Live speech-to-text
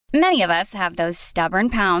Many of us have those stubborn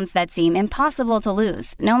pounds that seem impossible to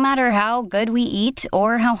lose, no matter how good we eat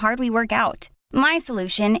or how hard we work out. My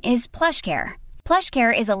solution is PlushCare.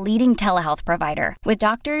 PlushCare is a leading telehealth provider with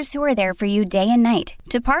doctors who are there for you day and night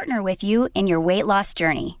to partner with you in your weight loss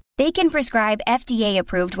journey. They can prescribe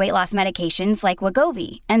FDA-approved weight loss medications like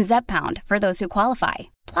Wegovy and Zepbound for those who qualify.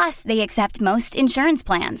 Plus, they accept most insurance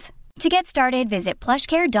plans. To get started, visit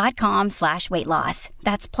plushcare.com/weightloss.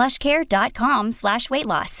 That's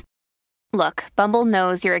plushcare.com/weightloss. Look, Bumble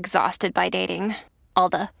knows you're exhausted by dating. All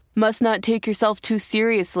the must not take yourself too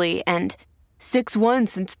seriously and 6'1"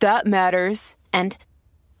 since that matters. And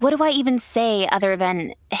what do I even say other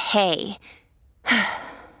than hey?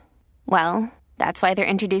 Well, that's why they're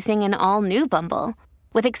introducing an all-new Bumble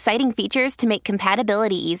with exciting features to make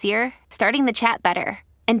compatibility easier, starting the chat better,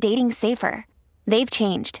 and dating safer. They've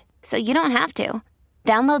changed, so you don't have to.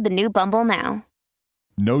 Download the new Bumble now.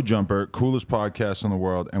 No Jumper, coolest podcast in the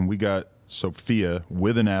world, and we got Sophia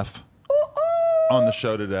with an F on the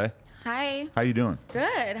show today. Hi. How you doing?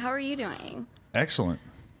 Good. How are you doing? Excellent.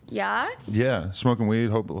 Yeah? Yeah, smoking weed,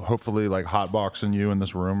 hopefully like hotboxing you in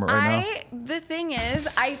this room right now. The thing is,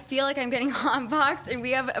 I feel like I'm getting hotboxed, and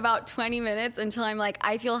we have about 20 minutes until I'm like,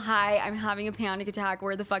 I feel high, I'm having a panic attack,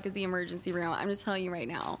 where the fuck is the emergency room? I'm just telling you right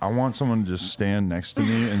now. I want someone to just stand next to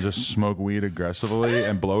me and just smoke weed aggressively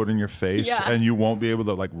and blow it in your face, and you won't be able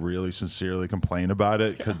to like really sincerely complain about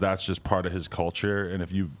it because that's just part of his culture, and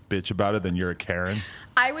if you bitch about it, then you're a Karen.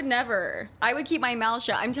 I would never. I would keep my mouth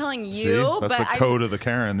shut. I'm telling you. See? That's the code of the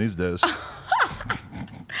Karen these days.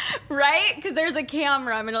 Right? Because there's a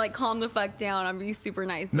camera. I'm going to like calm the fuck down. I'm going to be super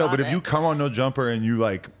nice. No, but if it. you come on No Jumper and you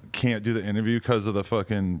like can't do the interview because of the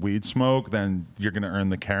fucking weed smoke, then you're going to earn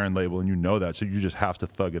the Karen label, and you know that. So you just have to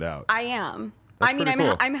thug it out. I am. That's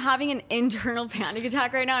cool. I'm having an internal panic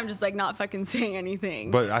attack right now. I'm just like not fucking saying anything.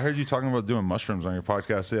 But I heard you talking about doing mushrooms on your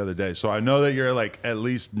podcast the other day. So I know that you're like at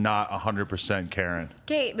least not 100% Karen.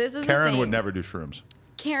 Okay, this is Karen the thing. would never do shrooms.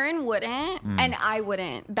 Karen wouldn't, and I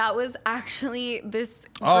wouldn't. That was actually this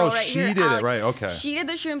girl right she here. did it, right, okay. She did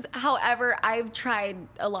the shrooms. However, I've tried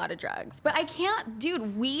a lot of drugs. But I can't,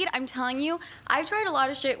 dude, weed, I'm telling you, I've tried a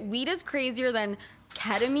lot of shit. Weed is crazier than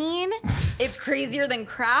ketamine. It's crazier than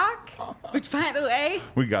crack, which, by the way...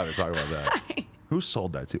 We got to talk about that. Who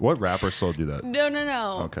sold that to you? What rapper sold you that?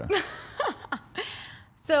 No. Okay.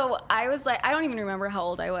 So I was like, I don't even remember how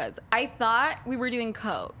old I was. I thought we were doing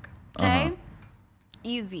coke, okay? Uh-huh.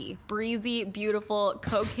 Easy, breezy, beautiful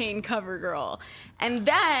cocaine cover girl. And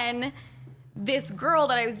then this girl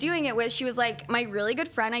that I was doing it with, she was like my really good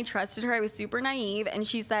friend. I trusted her. I was super naive. And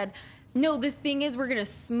she said, no, the thing is we're going to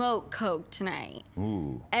smoke coke tonight.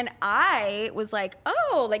 Ooh. And I was like,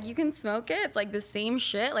 oh, like you can smoke it? It's like the same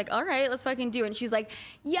shit? Like, all right, let's fucking do it. And she's like,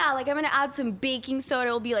 yeah, like I'm going to add some baking soda.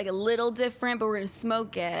 It'll be like a little different, but we're going to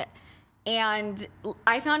smoke it. And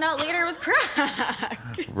I found out later it was crack.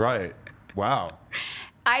 Right. Wow.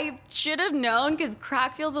 I should have known because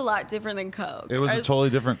crack feels a lot different than coke. It was a totally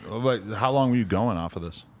different. Like, how long were you going off of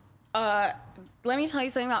this? Let me tell you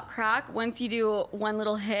something about crack. Once you do one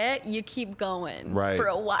little hit, you keep going for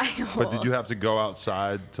a while. But did you have to go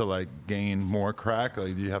outside to like gain more crack?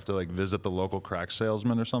 Like, do you have to like visit the local crack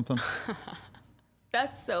salesman or something?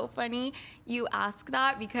 That's so funny you ask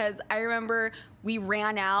that because I remember we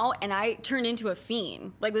ran out and I turned into a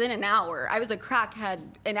fiend. Like within an hour, I was a crackhead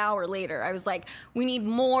an hour later. I was like, we need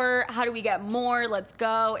more. How do we get more? Let's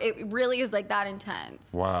go. It really is like that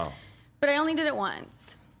intense. Wow. But I only did it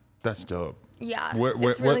once. That's dope. Yeah.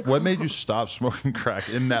 What made you stop smoking crack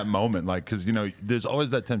in that moment? Like, because, you know, there's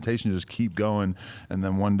always that temptation to just keep going. And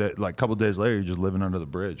then one day, like a couple days later, you're just living under the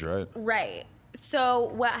bridge, right? Right.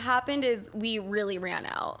 So what happened is we really ran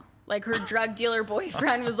out. Like her drug dealer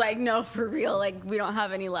boyfriend was like, no, for real. Like we don't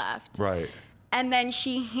have any left. Right. And then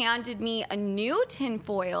she handed me a new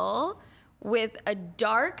tinfoil with a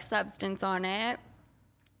dark substance on it.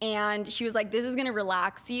 And she was like, this is going to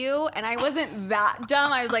relax you. And I wasn't that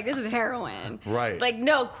dumb. I was like, this is heroin. Right. Like,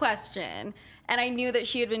 no question. And I knew that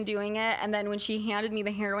she had been doing it. And then when she handed me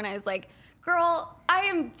the heroin, I was like, girl, I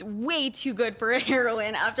am way too good for a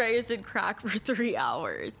heroin after I just did crack for 3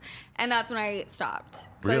 hours. And that's when I stopped. So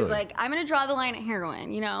Really? I was like, I'm going to draw the line at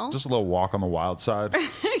heroin, you know? Just a little walk on the wild side.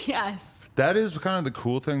 Yes. That is kind of the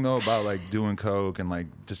cool thing, though, about like doing coke and like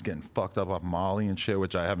just getting fucked up off Molly and shit,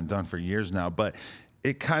 which I haven't done for years now. But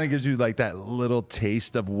it kind of gives you like that little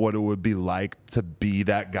taste of what it would be like to be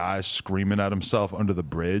that guy screaming at himself under the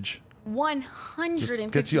bridge. 150%.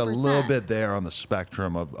 Just gets you a little bit there on the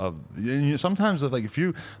spectrum of you know, sometimes like if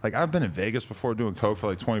you like I've been in Vegas before doing coke for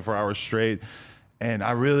like 24 hours straight, and I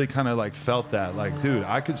really kind of like felt that like, dude,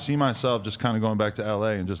 I could see myself just kind of going back to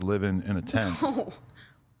LA and just living in a tent.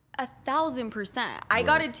 1,000%. I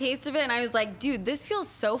got a taste of it and I was like, dude, this feels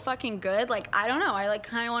so fucking good. Like, I don't know. I like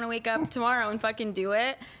kind of want to wake up tomorrow and fucking do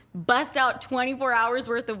it. Bust out 24 hours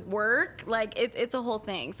worth of work. Like, it's a whole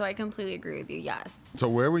thing. So I completely agree with you. Yes. So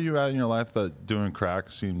where were you at in your life that doing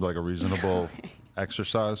crack seemed like a reasonable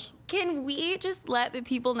exercise? Can we just let the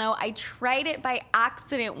people know I tried it by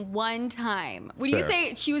accident one time? When you Fair.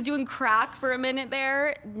 say she was doing crack for a minute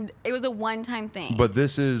there, it was a one-time thing. But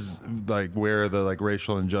this is like where the like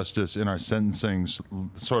racial injustice in our sentencing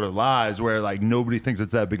sort of lies, where like nobody thinks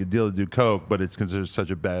it's that big a deal to do coke, but it's considered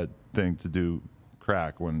such a bad thing to do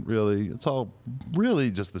crack when really it's all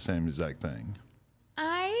really just the same exact thing.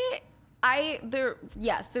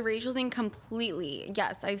 The racial thing completely.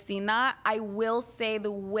 Yes, I've seen that. I will say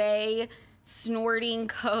the way snorting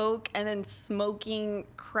coke and then smoking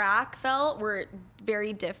crack felt were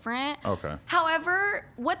very different. Okay. However,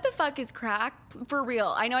 what the fuck is crack for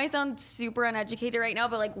real? I know I sound super uneducated right now,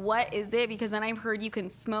 but like, what is it? Because then I've heard you can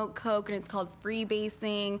smoke coke and it's called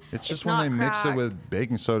freebasing. It's just when they mix it with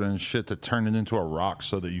baking soda and shit to turn it into a rock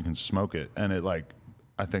so that you can smoke it, and it like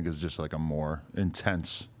I think is just like a more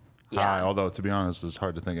intense high. Although to be honest, it's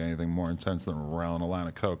hard to think of anything more intense than railing a line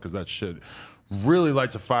of coke because that shit really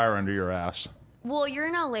lights a fire under your ass. Well, you're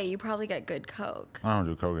in LA. You probably get good coke. I don't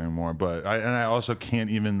do coke anymore, but I also can't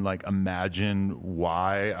even like imagine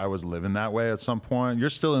why I was living that way at some point. You're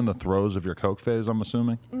still in the throes of your coke phase, I'm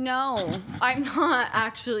assuming. No, I'm not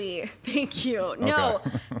actually. Thank you. No,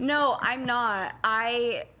 Okay. no, I'm not.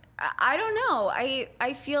 I don't know.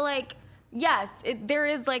 I feel like. Yes, there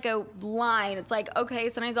is like a line. It's like, okay,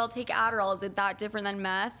 sometimes I'll take Adderall. Is it that different than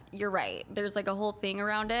meth? You're right. There's like a whole thing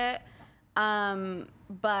around it.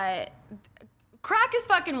 But crack is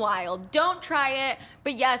fucking wild. Don't try it.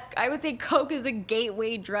 But yes, I would say coke is a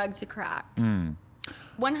gateway drug to crack.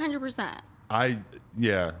 100%.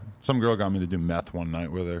 Some girl got me to do meth one night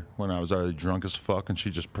with her when I was already drunk as fuck, and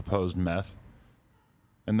she just proposed meth.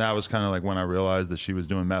 And that was kind of like when I realized that she was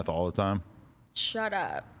doing meth all the time. Shut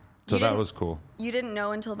up. So that was cool. You didn't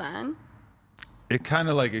know until then? It kind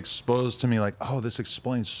of like exposed to me like, oh, this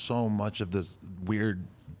explains so much of this weird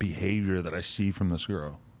behavior that I see from this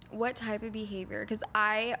girl. What type of behavior? Because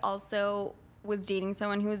I also was dating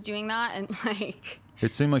someone who was doing that, and like...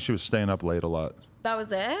 It seemed like she was staying up late a lot. That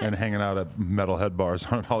was it? And hanging out at metalhead bars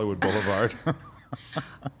on Hollywood Boulevard.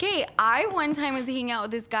 Okay, I one time was hanging out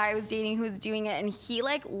with this guy I was dating who was doing it, and he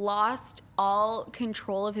like lost all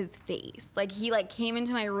control of his face. Like he like came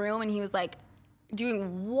into my room and he was like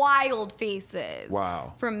doing wild faces.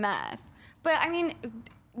 Wow. From meth. But I mean,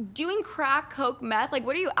 doing crack, coke, meth, like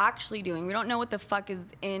what are you actually doing? We don't know what the fuck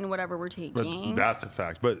is in whatever we're taking. But that's a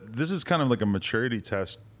fact. But this is kind of like a maturity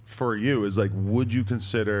test for you. Is like, would you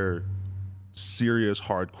consider serious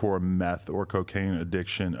hardcore meth or cocaine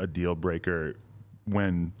addiction a deal breaker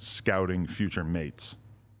when scouting future mates?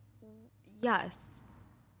 Yes.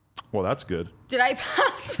 Well, that's good. Did I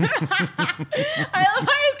pass? I love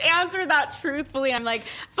how I just answered that truthfully. I'm like,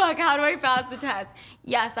 fuck, how do I pass the test?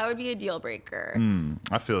 Yes, that would be a deal breaker.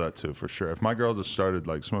 I feel that too, for sure. If my girl just started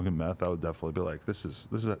like smoking meth, I would definitely be like, this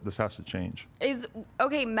has to change.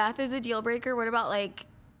 Meth is a deal breaker. What about like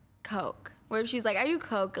coke? What if she's like, I do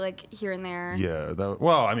coke like here and there? Yeah.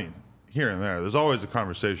 Well, I mean, here and there. There's always a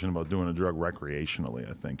conversation about doing a drug recreationally,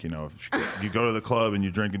 I think. You know, if you go to the club and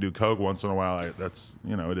you drink and do coke once in a while, that's,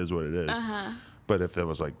 you know, it is what it is. But if it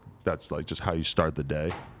was like, that's like just how you start the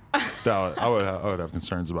day, I would have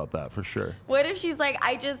concerns about that for sure. What if she's like,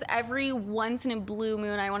 every once in a blue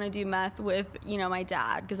moon, I want to do meth with, you know, my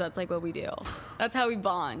dad, because that's like what we do. That's how we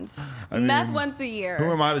bond. Meth once a year.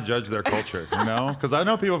 Who am I to judge their culture, you know? Because I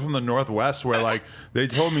know people from the Northwest where like, they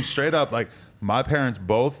told me straight up, like, my parents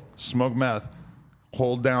both smoke meth,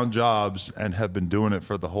 hold down jobs, and have been doing it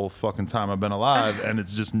for the whole fucking time I've been alive. And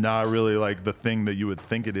it's just not really like the thing that you would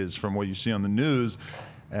think it is from what you see on the news.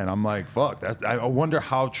 And I'm like, fuck, I wonder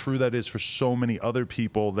how true that is for so many other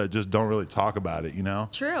people that just don't really talk about it, you know?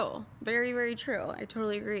 True. Very, very true. I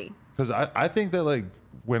totally agree. Because I think that like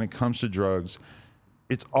when it comes to drugs,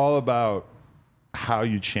 it's all about how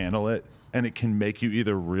you channel it. And it can make you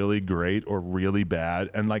either really great or really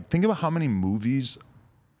bad. And like, think about how many movies,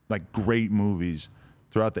 like great movies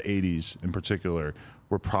throughout the 80s in particular,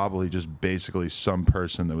 were probably just basically some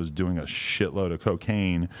person that was doing a shitload of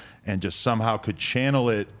cocaine and just somehow could channel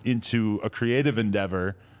it into a creative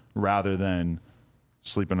endeavor rather than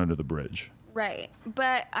sleeping under the bridge. Right.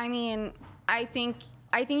 But I mean, I think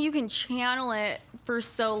you can channel it for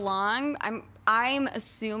so long. I'm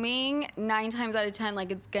assuming 9 times out of 10,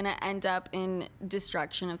 like it's gonna end up in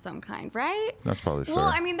destruction of some kind, right? That's probably fair. Well,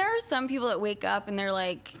 I mean, there are some people that wake up and they're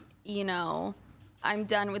like, you know, I'm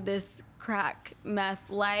done with this crack meth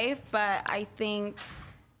life, but I think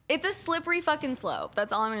it's a slippery fucking slope.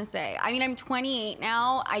 That's all I'm going to say. I mean, I'm 28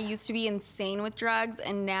 now. I used to be insane with drugs,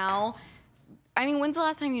 and now, I mean, when's the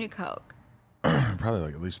last time you did coke? Probably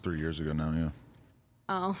like at least 3 years ago now, yeah.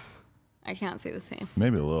 Oh, I can't say the same.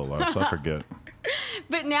 Maybe a little less. I forget.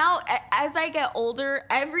 But now, as I get older,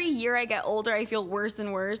 every year I get older, I feel worse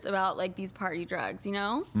and worse about like these party drugs, you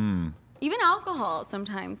know? Even alcohol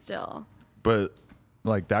sometimes still. But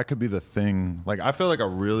like that could be the thing. Like I feel like a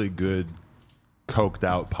really good coked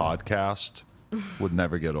out podcast would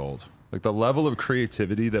never get old. Like the level of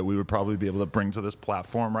creativity that we would probably be able to bring to this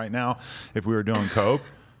platform right now if we were doing coke,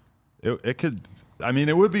 it could, I mean,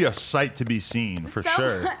 it would be a sight to be seen for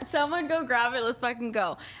sure. Someone go grab it. Let's fucking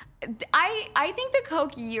go. I think the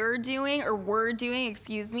coke you're doing, or we're doing,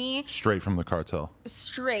 excuse me. Straight from the cartel.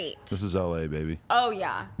 Straight. This is LA, baby. Oh,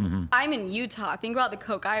 yeah. I'm in Utah. Think about the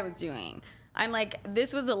coke I was doing. I'm like,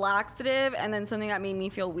 this was a laxative and then something that made me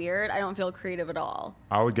feel weird. I don't feel creative at all.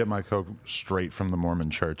 I would get my coke straight from the Mormon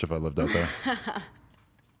church if I lived out there.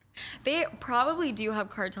 They probably do have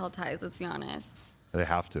cartel ties, let's be honest. They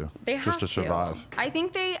have to. They have just to survive. I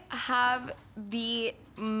think they have the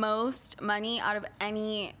most money out of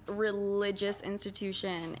any religious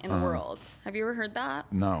institution in the world. Have you ever heard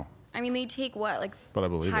that? No. I mean, they take what, like But I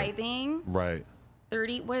believe tithing? it. Right.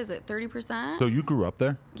 30, what is it, 30%? So you grew up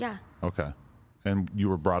there? Yeah. Okay. And you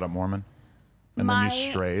were brought up Mormon? And then you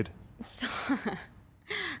strayed? So,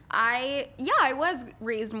 I was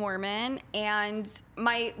raised Mormon, and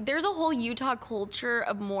there's a whole Utah culture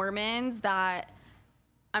of Mormons that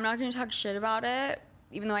I'm not going to talk shit about it,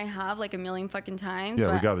 even though I have like a million fucking times.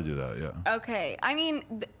 Yeah, we got to do that, yeah. Okay. I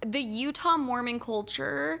mean, the Utah Mormon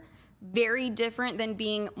culture, very different than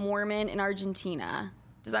being Mormon in Argentina.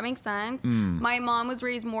 Does that make sense? My mom was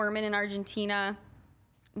raised Mormon in Argentina.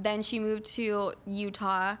 Then she moved to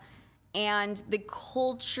Utah. And the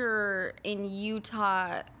culture in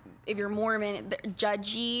Utah, if you're Mormon, they're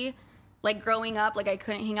judgy. Like growing up, like I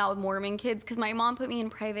couldn't hang out with Mormon kids because my mom put me in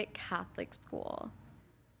private Catholic school.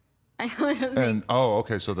 I know it doesn't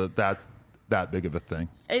okay, so that's that big of a thing.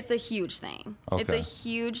 It's a huge thing. Okay. It's a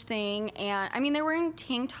huge thing. And I mean, they're wearing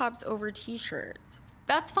tank tops over t-shirts.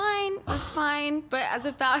 That's fine. That's fine. But as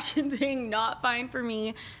a fashion thing, not fine for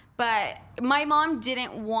me. But my mom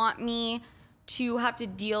didn't want me to have to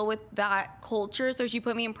deal with that culture. So she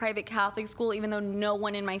put me in private Catholic school, even though no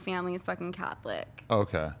one in my family is fucking Catholic.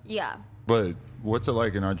 Okay. Yeah. But what's it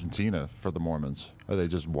like in Argentina for the Mormons? Are they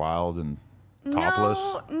just wild and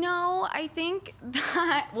topless? No, I think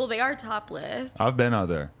that, well, they are topless. I've been out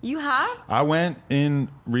there. You have? I went in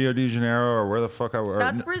Rio de Janeiro or where the fuck I was.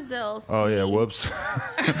 That's Brazil. Oh, yeah, whoops.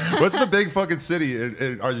 What's the big fucking city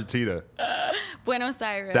in Argentina? Buenos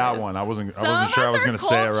Aires. That one. I wasn't sure I was going to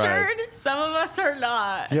say it right. Some of us are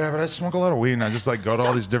not. Yeah, but I smoke a lot of weed and I just like go to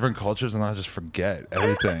all these different cultures and I just forget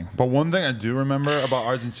everything. But one thing I do remember about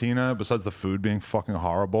Argentina, besides the food being fucking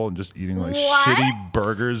horrible and just eating like shitty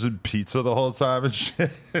burgers and pizza the whole time and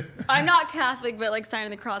shit. I'm not Catholic, but like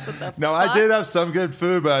signing the cross with the No, I did have some good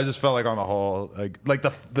food, but I just felt like on the whole, like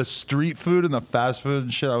the street food and the fast food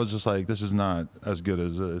and shit, I was just like, this is not as good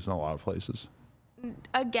as it is in a lot of places.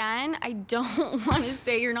 Again, I don't want to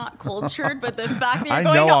say you're not cultured, but the fact that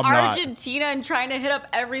you're going to Argentina and trying to hit up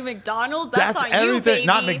every McDonald's, that's on everything. You, baby.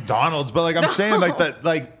 Not McDonald's, but like I'm saying, like that,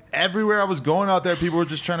 like everywhere I was going out there, people were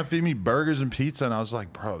just trying to feed me burgers and pizza, and I was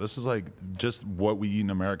like, bro, this is like just what we eat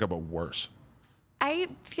in America, but worse. I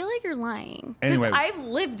feel like you're lying. Anyway, I've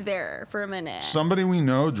lived there for a minute. Somebody we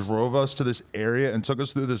know drove us to this area and took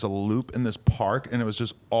us through this loop in this park, and it was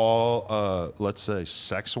just all, let's say,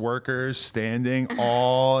 sex workers standing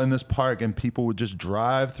all in this park, and people would just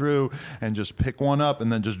drive through and just pick one up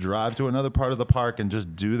and then just drive to another part of the park and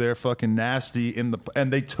just do their fucking nasty and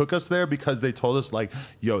they took us there because they told us like,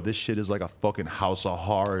 yo, this shit is like a fucking house of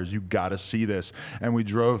horrors. You gotta see this. And we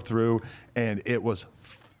drove through and it was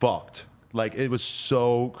fucked. Like, it was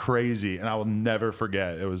so crazy, and I will never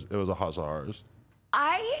forget. It was a house of horrors.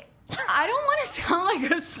 I don't want to sound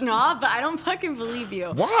like a snob, but I don't fucking believe you.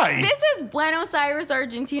 Why? This is Buenos Aires,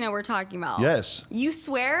 Argentina we're talking about. Yes. You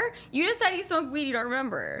swear? You just said you smoked weed, you don't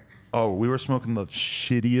remember. Oh, we were smoking the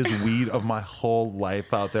shittiest weed of my whole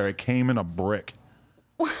life out there. It came in a brick.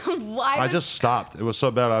 I just stopped. It was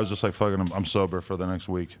so bad, I was just like, fucking, I'm sober for the next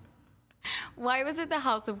week. Why was it the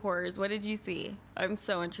House of Horrors? What did you see? I'm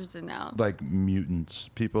so interested now. Like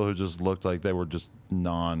mutants, people who just looked like they were just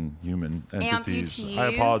non-human entities. Amputees. I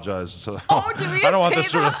apologize. So, oh, did we just I don't want say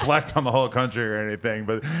this to reflect on the whole country or anything,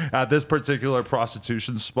 but at this particular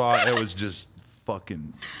prostitution spot, it was just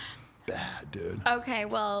fucking bad, dude. Okay,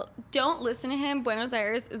 well, don't listen to him. Buenos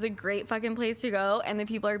Aires is a great fucking place to go, and the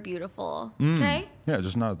people are beautiful. Okay? Yeah,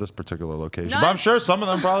 just not at this particular location. Not- But I'm sure some of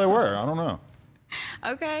them probably were. I don't know.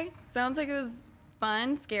 Okay. Sounds like it was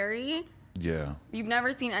fun, scary. Yeah. You've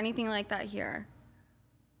never seen anything like that here.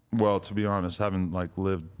 Well, to be honest, having like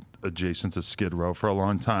lived adjacent to Skid Row for a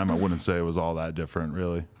long time, I wouldn't say it was all that different,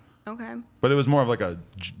 really. Okay. But it was more of like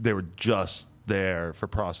they were just there for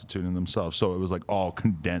prostituting themselves. So it was like all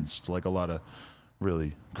condensed, like a lot of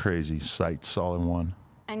really crazy sights all in one.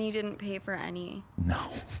 And you didn't pay for any? No.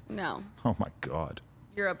 No. Oh my God.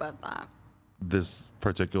 You're above that. This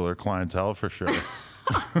particular clientele for sure.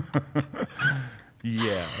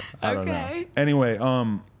 Yeah. I don't know. Okay. Anyway,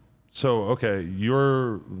 so okay,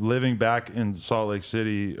 you're living back in Salt Lake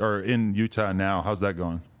City or in Utah now. How's that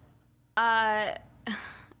going? I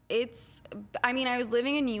was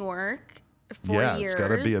living in New York for years. It's got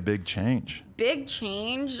to be a big change. Big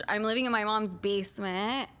change. I'm living in my mom's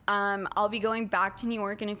basement. I'll be going back to New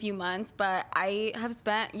York in a few months, but I have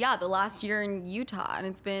spent, the last year in Utah, and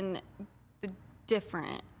it's been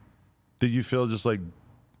different. Did you feel just like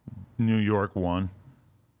New York won?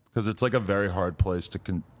 Because it's like a very hard place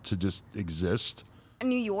to just exist.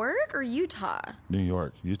 New York or Utah? New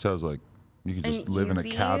York. Utah's like, you could just live in a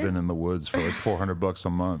easy? cabin in the woods for like $400 a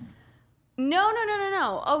month. No.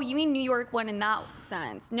 Oh, you mean New York won in that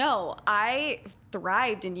sense? No, I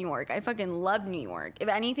thrived in New York. I fucking love New York. If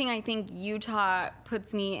anything, I think Utah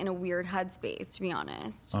puts me in a weird headspace, to be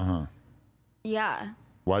honest. Uh-huh. Yeah.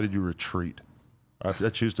 Why did you retreat? I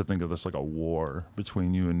choose to think of this like a war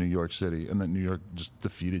between you and New York City, and that New York just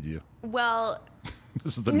defeated you. Well,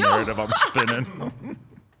 This is the narrative I'm spinning.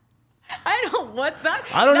 I don't know what that.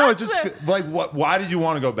 I don't know. It that's just like what? Why did you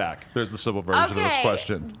want to go back? There's the simple version of this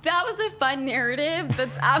question. That was a fun narrative.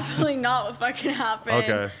 That's absolutely not what fucking happened.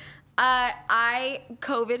 Okay.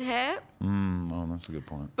 COVID hit. Oh, that's a good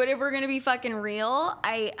point. But if we're gonna be fucking real,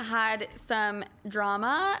 I had some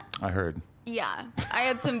drama. I heard. Yeah, I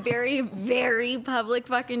had some very, very public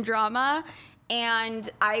fucking drama, and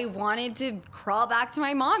I wanted to crawl back to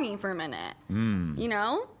my mommy for a minute. You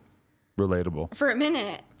know, Relatable. for a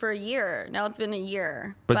minute, for a year. Now it's been a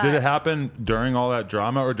year. But did it happen during all that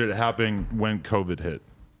drama, or did it happen when COVID hit?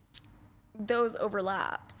 Those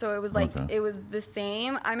overlap. So it was like, Okay. it was the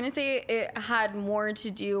same. I'm going to say it had more to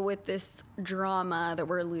do with this drama that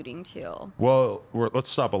we're alluding to. Well, let's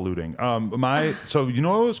stop alluding. So you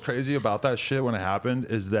know what was crazy about that shit when it happened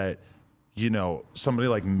is that, you know, somebody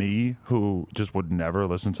like me who just would never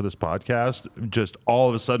listen to this podcast, just all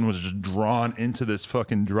of a sudden was just drawn into this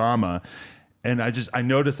fucking drama. And I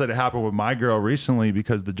noticed that it happened with my girl recently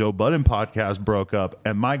because the Joe Budden podcast broke up,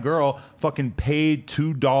 and my girl fucking paid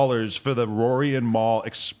 $2 for the Rory and Mal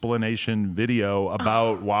explanation video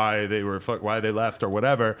about why they left or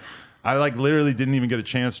whatever. I like literally didn't even get a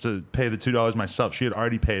chance to pay the $2 myself. She had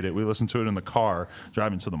already paid it. We listened to it in the car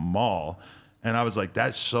driving to the mall, and I was like,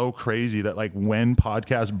 that's so crazy that like when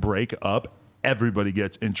podcasts break up, everybody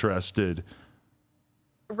gets interested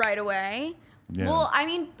Right away. Yeah. Well, I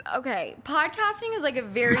mean, okay, podcasting is like a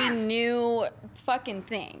very new fucking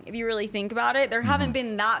thing. If you really think about it, there haven't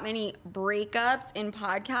been that many breakups in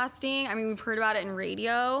podcasting. I mean, we've heard about it in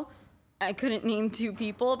radio. I couldn't name two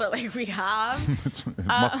people, but like we have. It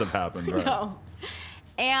must have happened, right? No.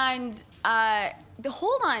 And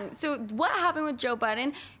hold on. So what happened with Joe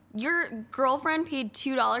Budden? Your girlfriend paid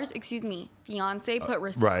 $2. Fiance put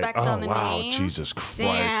respect on the name. Jesus Christ.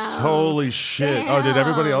 Damn. Holy shit. Damn. Oh, did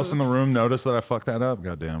everybody else in the room notice that I fucked that up?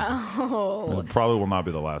 Goddamn. Oh. It probably will not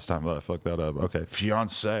be the last time that I fucked that up. Okay.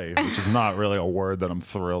 Fiance, which is not really a word that I'm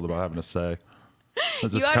thrilled about having to say. It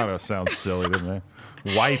just kind of sounds silly to me.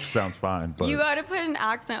 Wife sounds fine, but You got to put an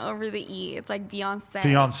accent over the E. It's like Beyonce.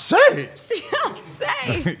 fiance.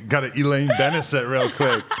 Fiance. Got to Elaine Benissett real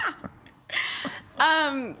quick.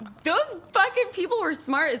 Those fucking people were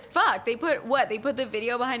smart as fuck. They put what? They put the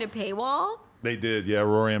video behind a paywall? They did, yeah.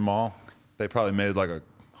 Rory and Mal. They probably made like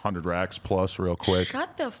 100 racks plus real quick.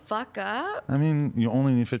 Shut the fuck up. I mean, you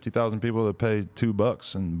only need 50,000 people to pay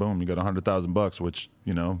 $2, and boom, you got $100,000, which,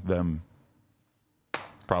 you know, them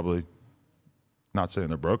probably, not saying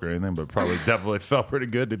they're broke or anything, but probably definitely felt pretty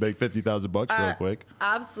good to make $50,000 real quick.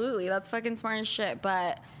 Absolutely. That's fucking smart as shit.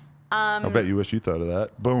 But I bet you wish you thought of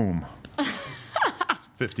that. Boom.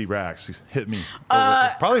 50 racks hit me.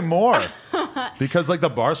 Probably more. Because like the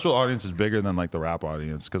Barstool audience is bigger than like the rap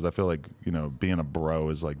audience, because I feel like, you know, being a bro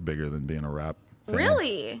is like bigger than being a rap fan.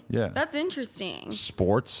 really? Yeah. That's interesting.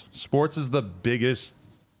 Sports is the biggest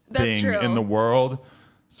That's thing true. in the world.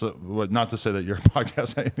 So, not to say that your podcast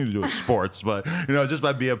has anything to do with sports, but, you know, just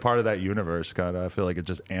by being a part of that universe, kind of, I feel like it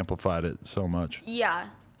just amplified it so much. Yeah.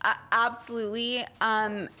 Absolutely.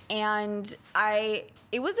 And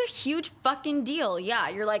it was a huge fucking deal. Yeah,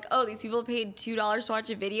 you're like, oh, these people paid $2 to watch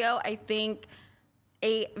a video. I think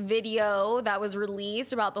a video that was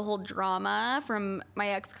released about the whole drama from my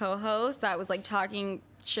ex co-host that was like talking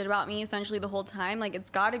shit about me essentially the whole time. Like, it's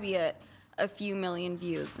got to be a few million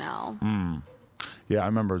views now. Yeah, I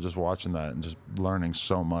remember just watching that and just learning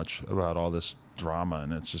so much about all this drama,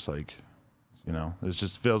 and it's just like, you know, it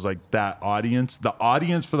just feels like the audience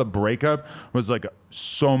for the breakup was like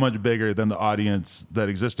so much bigger than the audience that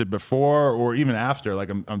existed before or even after. Like,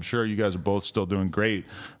 I'm sure you guys are both still doing great,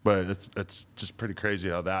 but it's just pretty crazy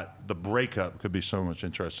how the breakup could be so much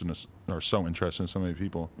interest in us, or so interesting to so many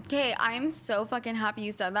people. Okay, I'm so fucking happy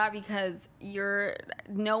you said that, because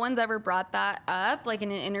no one's ever brought that up like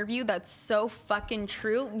in an interview. That's so fucking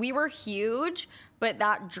true. We were huge, but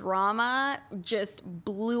that drama just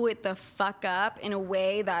blew it the fuck up in a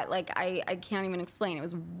way that, like, I can't even explain. It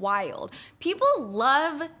was wild. People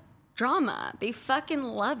love drama. They fucking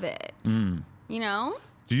love it. You know?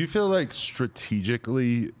 Do you feel like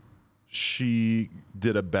strategically she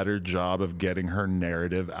did a better job of getting her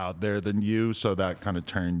narrative out there than you, so that kind of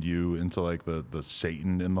turned you into like the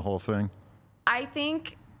Satan in the whole thing? I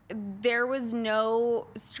think there was no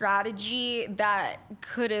strategy that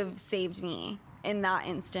could have saved me in that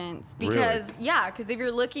instance, because Really? because if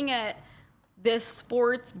you're looking at the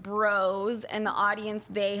sports bros and the audience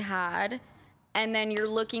they had, and then you're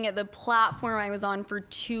looking at the platform I was on for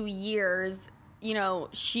 2 years, you know,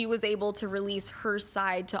 she was able to release her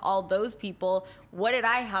side to all those people. What did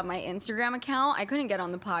I have? My Instagram account? I couldn't get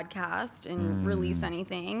on the podcast and release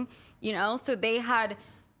anything, you know? So they had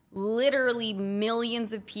literally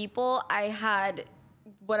millions of people. I had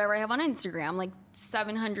whatever I have on Instagram, like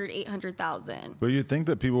 700, 800,000. But you'd think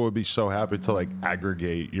that people would be so happy to like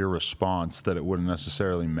aggregate your response that it wouldn't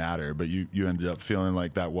necessarily matter. But you ended up feeling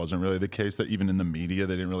like that wasn't really the case, that even in the media,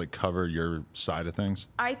 they didn't really cover your side of things.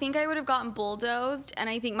 I think I would have gotten bulldozed. And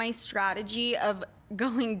I think my strategy of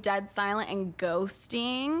going dead silent and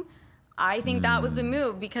ghosting, I think that was the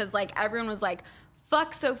move, because like everyone was like,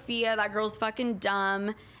 fuck Sophia, that girl's fucking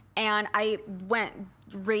dumb. And I went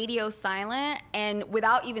radio silent, and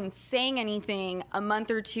without even saying anything, a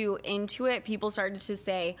month or two into it, people started to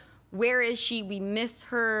say, where is she? We miss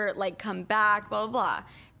her, like, come back, blah, blah, blah.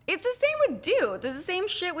 It's the same with dudes. It's the same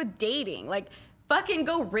shit with dating. Like, fucking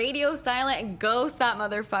go radio silent and ghost that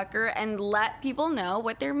motherfucker and let people know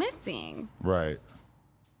what they're missing. Right.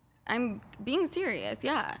 I'm being serious,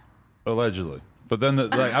 yeah. Allegedly. But then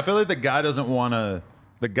like I feel like the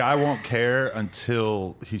guy won't care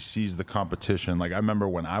until he sees the competition. Like, I remember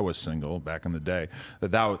when I was single back in the day,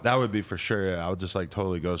 that would be for sure. I would just like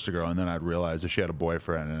totally ghost a girl, and then I'd realize that she had a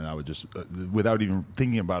boyfriend, and I would just, without even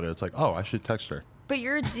thinking about it, it's like, oh, I should text her. But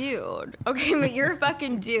you're a dude. Okay, but you're a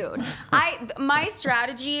fucking dude. My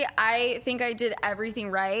strategy, I think I did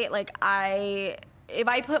everything right. Like, if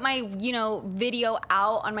I put my, you know, video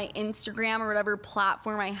out on my Instagram or whatever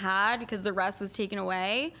platform I had, because the rest was taken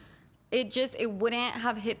away, it wouldn't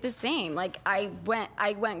have hit the same. Like, I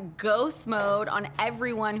went ghost mode on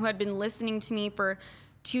everyone who had been listening to me for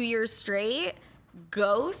 2 years straight.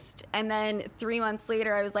 Ghost. And then 3 months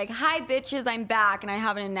later, I was like, hi bitches, I'm back, and I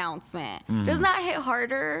have an announcement. Doesn't that hit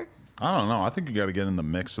harder? I don't know. I think you got to get in the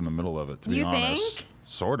mix in the middle of it, to be honest. You think?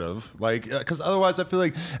 Sort of. Like, because otherwise I feel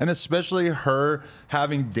like, and especially her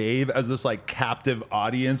having Dave as this like captive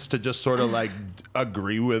audience to just sort of like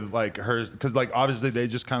agree with like her, because like obviously they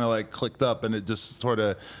just kind of like clicked up, and it just sort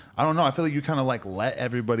of, I don't know, I feel like you kind of like let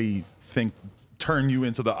everybody turn you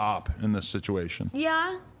into the op in this situation.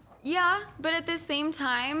 Yeah, but at the same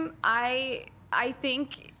time, I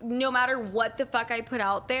think no matter what the fuck I put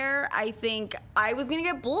out there, I think I was gonna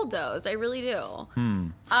get bulldozed. I really do.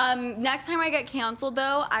 Next time I get canceled,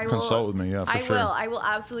 though, I will consult with me. Yeah, for sure. I will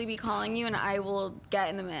absolutely be calling you, and I will get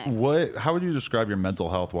in the mix. How would you describe your mental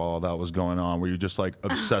health while all that was going on? Were you just like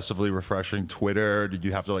obsessively refreshing Twitter? Did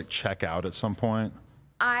you have to like check out at some point?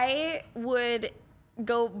 I would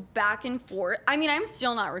go back and forth. I mean, I'm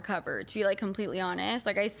still not recovered, to be like completely honest.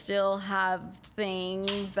 Like, I still have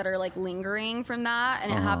things that are like lingering from that,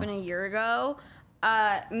 and it happened a year ago.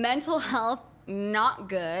 Mental health, not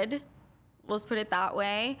good. Let's put it that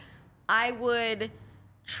way. I would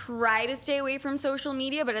try to stay away from social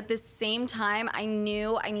media, but at the same time, I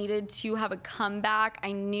knew I needed to have a comeback.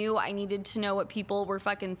 I knew I needed to know what people were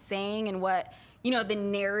fucking saying and what, the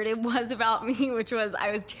narrative was about me, which was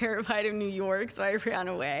I was terrified of New York, so I ran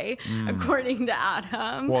away, according to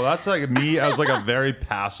Adam. Well, that's like me as like a very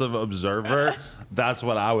passive observer. That's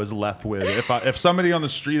what I was left with. If somebody on the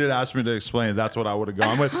street had asked me to explain it, that's what I would have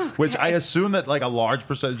gone with. Which I assume that like a large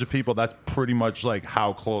percentage of people, that's pretty much like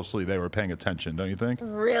how closely they were paying attention. Don't you think?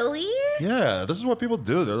 Really? Yeah, this is what people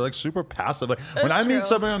do. They're like super passive. Like when I meet true.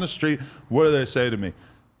 somebody on the street, what do they say to me?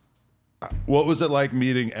 What was it like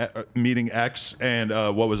meeting X, and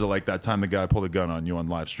what was it like that time the guy pulled a gun on you on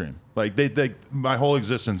live stream? Like they my whole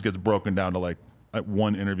existence gets broken down to like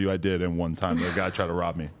one interview I did and one time the guy tried to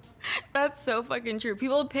rob me. That's so fucking true.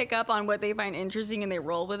 People pick up on what they find interesting and they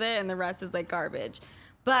roll with it, and the rest is like garbage.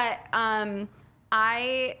 But I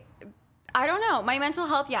don't know. My mental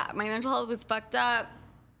health was fucked up.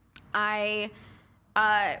 I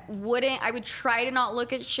would try to not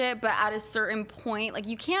look at shit, but at a certain point, like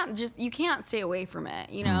you can't stay away from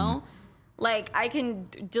it, you know? Like I can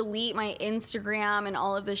delete my Instagram and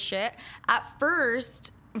all of this shit. At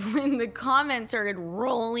first, when the comments started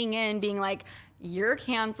rolling in being like, you're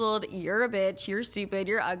canceled, you're a bitch, you're stupid,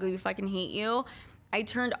 you're ugly, we fucking hate you, I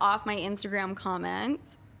turned off my Instagram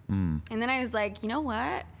comments. And then I was like, you know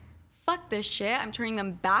what? Fuck this shit. I'm turning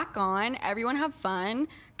them back on. Everyone have fun.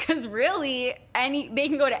 Because really, they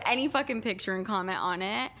can go to any fucking picture and comment on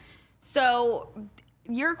it. So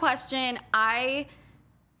your question, I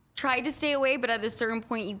tried to stay away, but at a certain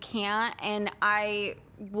point you can't. And I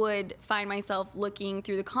would find myself looking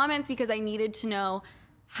through the comments because I needed to know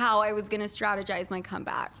how I was going to strategize my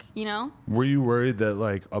comeback, you know? Were you worried that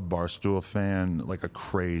like a Barstool fan, like a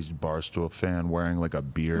crazed Barstool fan wearing like a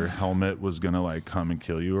beer helmet was going to like come and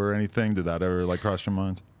kill you or anything? Did that ever like cross your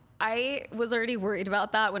mind? I was already worried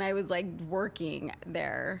about that when I was like working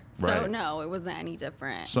there. So Right. no, it wasn't any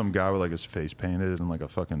different. Some guy with like his face painted and like a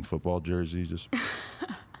fucking football jersey just...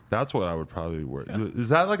 That's what I would probably worry. Is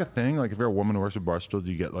that like a thing? Like if you're a woman who works at Barstool, do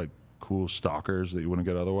you get like cool stalkers that you wouldn't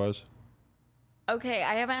get otherwise? Okay,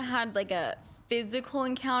 I haven't had like a physical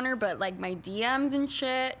encounter, but like my DMs and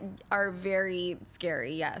shit are very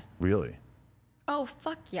scary, yes. Really? Oh,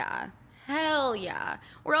 fuck yeah. Hell yeah.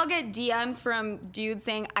 Or I'll get DMs from dudes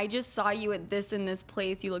saying, I just saw you at this and this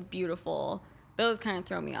place, you look beautiful. Those kind of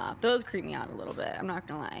throw me off. Those creep me out a little bit, I'm not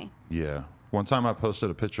gonna lie. Yeah. One time I posted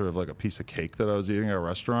a picture of like a piece of cake that I was eating at a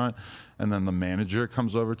restaurant, and then the manager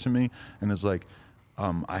comes over to me and is like,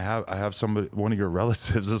 I have somebody, one of your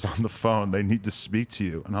relatives is on the phone. They need to speak to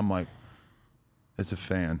you. And I'm like, it's a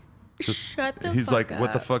fan. Shut the He's fuck like,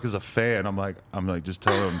 what the up. fuck is a fan? I'm like, just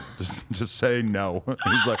tell him, just say no.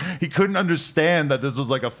 He's like, he couldn't understand that this was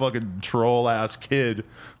like a fucking troll ass kid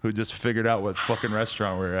who just figured out what fucking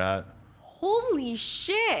restaurant we were at. Holy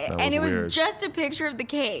shit. That And it was was weird. just a picture of the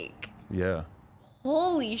cake. Yeah.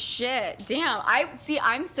 Holy shit. Damn.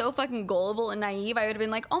 I'm so fucking gullible and naive. I would have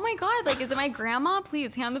been like, oh my God, like, is it my grandma?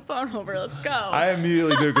 Please hand the phone over. Let's go. I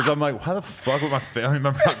immediately do because I'm like, why the fuck would my family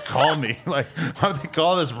member not call me? Like, why would they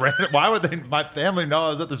call this random? Why would my family know I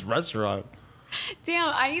was at this restaurant?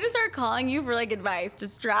 Damn, I need to start calling you for like advice to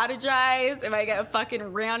strategize if I get a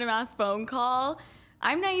fucking random ass phone call.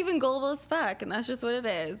 I'm naive and gullible as fuck, and that's just what it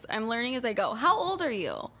is. I'm learning as I go. How old are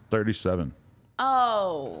you? 37.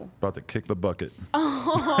 Oh. About to kick the bucket.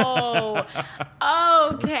 Oh.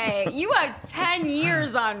 Okay. You have 10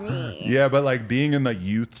 years on me. Yeah, but like being in the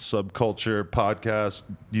youth subculture podcast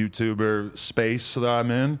YouTuber space that I'm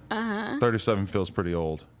in, 37 feels pretty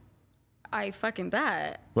old. I fucking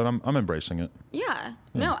bet. But I'm embracing it. Yeah.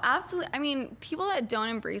 No, absolutely. I mean, people that don't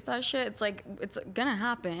embrace that shit, it's like, it's gonna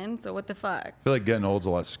happen. So what the fuck? I feel like getting old's a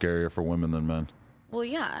lot scarier for women than men Well,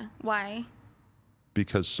 yeah. Why?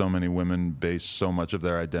 because so many women base so much of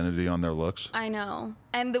their identity on their looks. I know.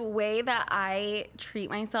 And the way that I treat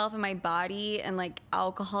myself and my body and like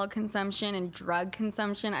alcohol consumption and drug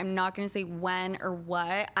consumption, I'm not going to say when or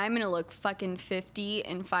what. I'm going to look fucking 50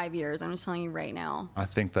 in 5 years. I'm just telling you right now. I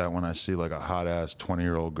think that when I see like a hot ass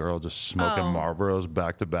 20-year-old girl just smoking Oh. Marlboros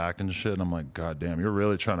back to back and shit, I'm like, God damn, you're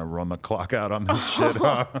really trying to run the clock out on this shit,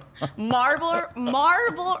 huh? Marlboro.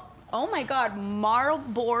 Oh my God.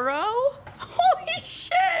 Marlboro? Holy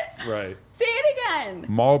shit. Right. Say it again.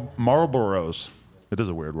 Marlboros. It is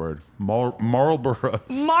a weird word. Marlboros.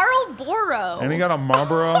 Marlboro. And he got a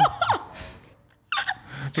Marlboro.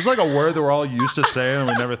 Just like a word that we're all used to saying and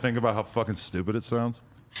we never think about how fucking stupid it sounds.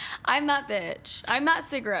 I'm that bitch. I'm that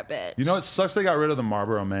cigarette bitch. You know, it sucks they got rid of the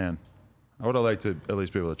Marlboro Man. I would have liked to at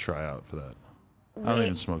least be able to try out for that. I don't Wait,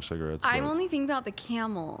 even smoke cigarettes. I'm but only thinking about the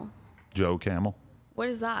Camel. Joe Camel. What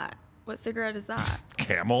is that? What cigarette is that?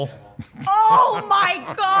 Camel. Oh my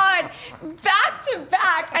God. Back to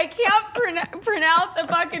back. I can't pronounce a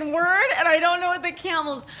fucking word and I don't know what the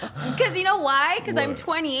camels. Because you know why? Because I'm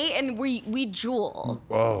 28 and we jewel.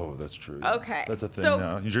 Oh, that's true. Okay. That's a thing So,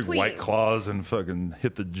 now. You drink please. White Claws and fucking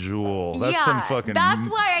hit the jewel. That's some fucking. That's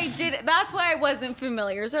why I did it. That's why I wasn't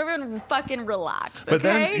familiar. So everyone fucking relax. Okay? But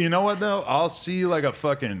then, you know what though? I'll see like a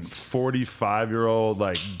fucking 45-year-old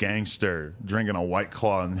like gangster drinking a White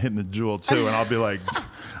Claw and hitting the jewel too. And I'll be like,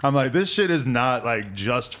 I'm like, this shit is not like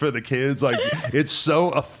just for the kids. Like it's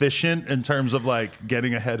so efficient in terms of like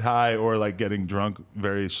getting a head high or like getting drunk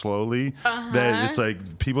very slowly that it's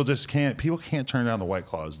like people can't turn down the White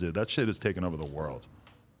Claws, dude. That shit is taking over the world.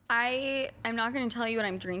 I'm not going to tell you what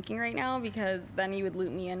I'm drinking right now because then you would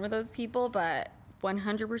loop me in with those people, but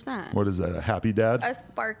 100%. What is that? A Happy Dad? A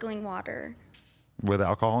sparkling water. With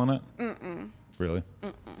alcohol in it? Really?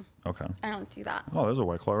 Okay. I don't do that. Oh, there's a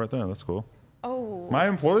White Claw right there. That's cool. Oh. My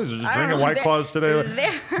employees are just I don't drinking know, White Claws today.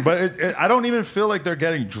 they're- But I don't even feel like they're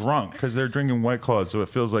getting drunk because they're drinking White Claws. So it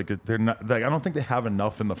feels like they're not. Like I don't think they have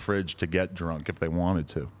enough in the fridge to get drunk if they wanted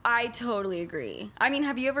to. I totally agree. I mean,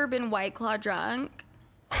 have you ever been White Claw drunk?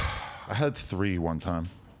 I had 3 one time.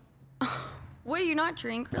 What, do you not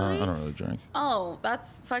drink, really? I don't really drink. Oh,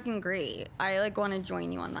 that's fucking great. I like want to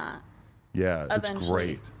join you on that. Yeah, it's Eventually.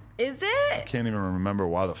 great. Is it? Can't even remember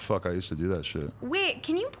why the fuck I used to do that shit. Wait,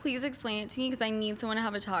 can you please explain it to me? Because I need someone to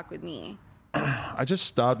have a talk with me. I just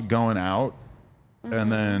stopped going out.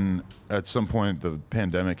 And then at some point the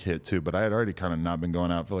pandemic hit too, but I had already kind of not been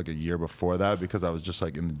going out for like a year before that because I was just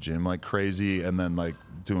like in the gym like crazy and then like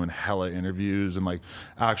doing hella interviews and like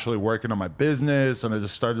actually working on my business, and I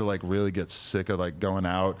just started to like really get sick of like going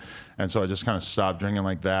out, and so I just kind of stopped drinking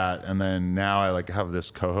like that. And then now I like have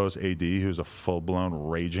this co-host AD who's a full-blown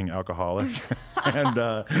raging alcoholic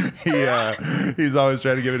and he's always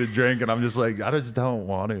trying to give it a drink, and I'm just like, I just don't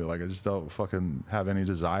want to, like I just don't fucking have any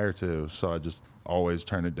desire to, so I just always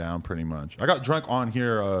turn it down pretty much. I got drunk on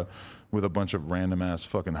here with a bunch of random ass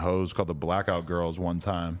fucking hoes called the Blackout Girls one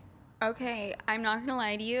time. Okay, I'm not gonna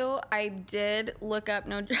lie to you. I did look up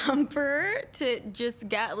No Jumper to just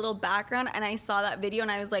get a little background, and I saw that video, and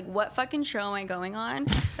I was like, "What fucking show am I going on?"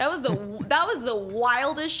 That was the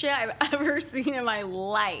wildest shit I've ever seen in my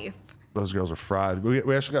life. Those girls are fried. We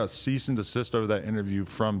actually got a cease and desist over that interview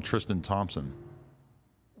from Tristan Thompson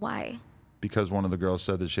Why? because one of the girls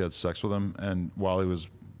said that she had sex with him, and while he was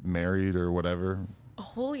married or whatever.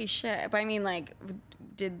 Holy shit! But I mean, like,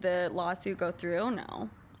 did the lawsuit go through? No.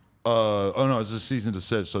 Oh no, it's a cease and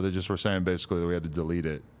desist. So they just were saying basically that we had to delete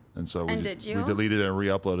it. And so we did you? We deleted it and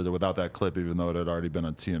re-uploaded it without that clip, even though it had already been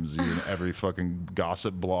on TMZ and every fucking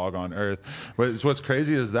gossip blog on earth. But what's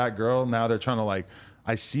crazy is that girl, now they're trying to like,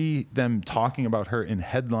 I see them talking about her in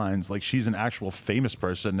headlines like she's an actual famous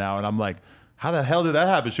person now. And I'm like, how the hell did that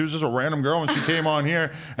happen? She was just a random girl when she came on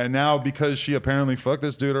here. And now because she apparently fucked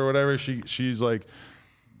this dude or whatever, she's like,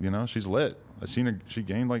 you know, she's lit. I seen her. She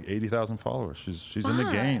gained like 80,000 followers. She's in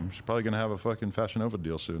the game. She's probably gonna have a fucking Fashion Nova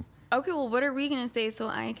deal soon. Okay, well, what are we gonna say so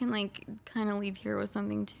I can like kind of leave here with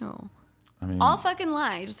something too? I mean, I'll fucking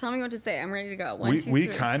lie. Just tell me what to say. I'm ready to go. One, two, we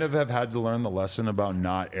three. kind of have had to learn the lesson about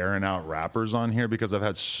not airing out rappers on here because I've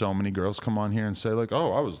had so many girls come on here and say like,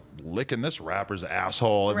 oh, I was licking this rapper's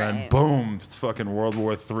asshole, and then Right. boom, it's fucking World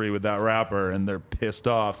War III with that rapper, and they're pissed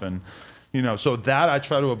off. And you know, so that I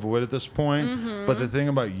try to avoid at this point. Mm-hmm. But the thing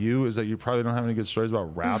about you is that you probably don't have any good stories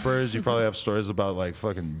about rappers. You probably have stories about like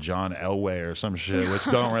fucking John Elway or some shit, which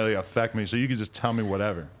don't really affect me. So you can just tell me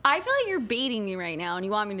whatever. I feel like you're baiting me right now, and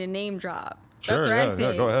you want me to name drop. Sure, That's what I yeah,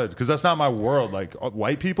 think. go ahead. Because that's not my world. Like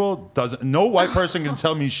white people no white person can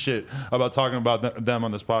tell me shit about talking about them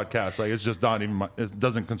on this podcast. Like it's just not even. It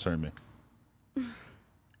doesn't concern me.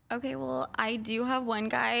 Okay, well, I do have one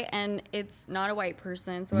guy, and it's not a white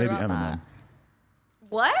person. So what Maybe about Eminem. that?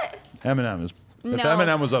 What? Eminem is. If No.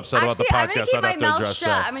 Eminem was upset Actually, about I'm the gonna podcast, keep I'd my have to mouth address shut.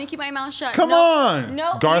 that. I'm gonna keep my mouth shut. Come No, on!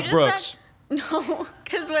 no. Garth you just Brooks. Said, no,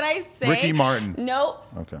 because when I say Ricky Martin. Nope.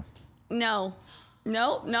 Okay. No.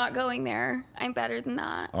 Nope. Not going there. I'm better than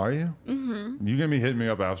that. Are you? Mm-hmm. You're gonna be hitting me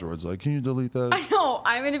up afterwards, like, can you delete that? I know.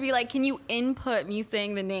 I'm gonna be like, can you input me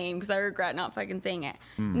saying the name because I regret not fucking saying it.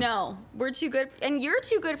 No, we're too good, and you're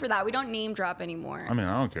too good for that. We don't name drop anymore. I mean,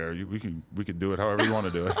 I don't care. We could do it however you want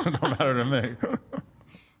to do it. It don't matter to me.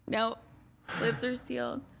 Nope. Lips are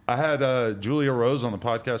sealed. I had Julia Rose on the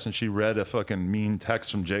podcast, and she read a fucking mean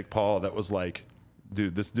text from Jake Paul that was like,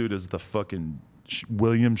 dude, this dude is the fucking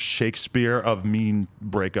William Shakespeare of mean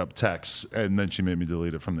breakup texts. And then she made me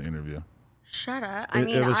delete it from the interview. Shut up. I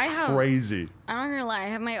mean, it was I have. crazy. I'm not gonna lie. I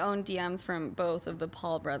have my own DMs from both of the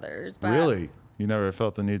Paul brothers. But Really? You never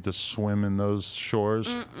felt the need to swim in those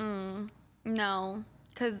shores? No,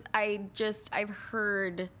 because I've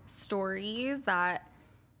heard stories that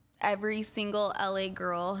every single LA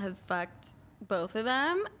girl has fucked both of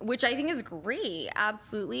them, which I think is great,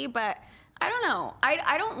 absolutely. But I don't know.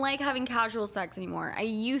 I don't like having casual sex anymore. I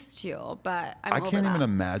used to, but I'm over can't that. even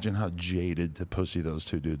imagine how jaded to pussy those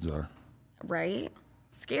two dudes are. Right?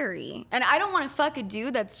 Scary. And I don't want to fuck a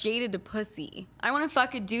dude that's jaded to pussy. I want to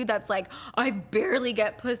fuck a dude that's like, I barely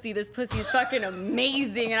get pussy. This pussy is fucking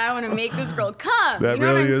amazing, and I want to make this girl come. That you know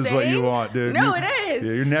really what I'm is saying? what you want, dude. No, it is.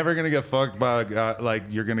 Yeah, you're never gonna get fucked by a guy like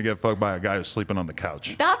you're gonna get fucked by a guy who's sleeping on the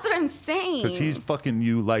couch. That's what I'm saying. Because he's fucking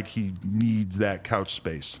you like he needs that couch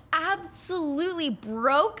space. Absolutely.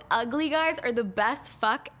 Broke, ugly guys are the best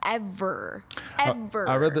fuck ever. Ever.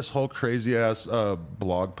 I read this whole crazy ass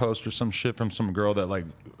blog post or some shit from some girl that like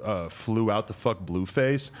flew out to fuck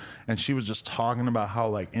Blueface, and she was just talking about how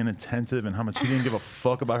like inattentive and how much he didn't give a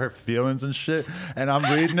fuck about her feelings and shit. And I'm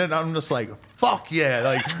reading it and I'm just like, fuck yeah,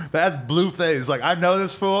 like that's Blueface. Like I know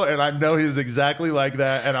this fool and I know he's exactly like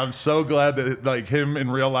that, and I'm so glad that like him in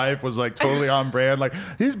real life was like totally on brand. Like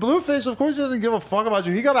he's Blueface, of course he doesn't give a fuck about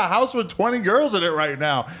you. He got a house with 20 girls in it right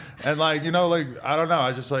now. And like, you know, like I don't know,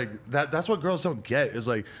 I just like that's what girls don't get is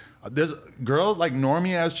like there's girls like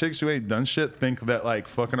normie ass chicks who ain't done shit think that like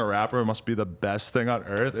fucking a rapper must be the best thing on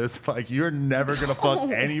earth. It's like you're never gonna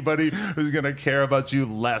fuck anybody who's gonna care about you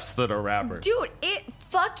less than a rapper. Dude,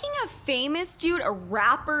 fucking a famous dude, a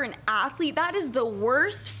rapper, an athlete, that is the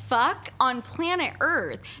worst fuck on planet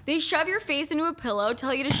Earth. They shove your face into a pillow,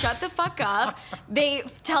 tell you to shut the fuck up. They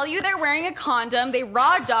tell you they're wearing a condom. They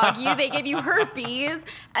raw dog you. They give you herpes,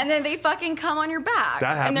 and then they fucking come on your back.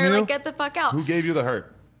 That happened and they're to you? like, get the fuck out. Who gave you the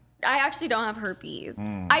hurt? I actually don't have herpes.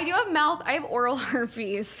 I do have I have oral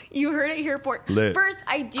herpes. You heard it here Lit. first.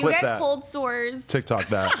 I do Clip get that. cold sores. TikTok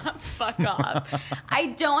that. Fuck off. I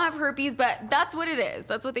don't have herpes, but that's what it is.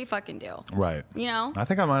 That's what they fucking do. Right. You know? I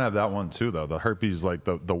think I might have that one too, though. The herpes, like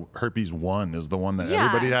the herpes 1 is the one that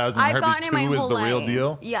everybody has, and I've herpes gotten it my 2 is whole the real life.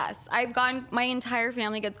 deal. Yes, I've gone. My entire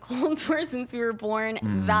family gets cold sores since we were born.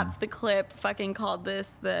 That's the clip. Fucking called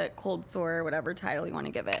this the cold sore, whatever title you want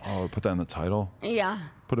to give it. Oh, put that in the title. Yeah.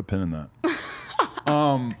 Put a pin in that.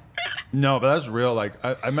 No, but that's real. Like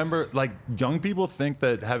I remember, like young people think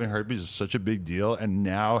that having herpes is such a big deal, and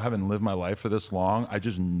now having lived my life for this long, I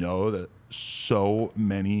just know that so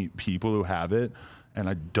many people who have it, and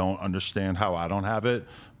I don't understand how I don't have it.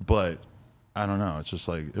 But I don't know. It's just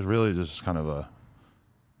like it's really just kind of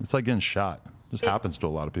it's like getting shot. It just happens to a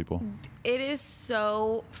lot of people. It is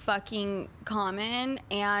so fucking common,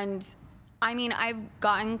 and I mean, I've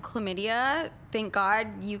gotten chlamydia. Thank God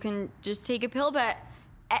you can just take a pill, but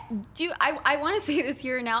I want to say this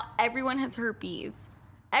here and now. Everyone has herpes.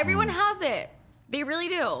 Everyone has it. They really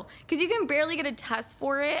do. Because you can barely get a test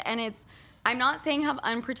for it, and I'm not saying have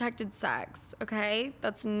unprotected sex, okay?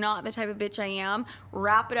 That's not the type of bitch I am.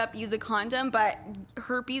 Wrap it up, use a condom, but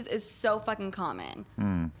herpes is so fucking common.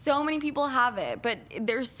 So many people have it, but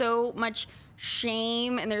there's so much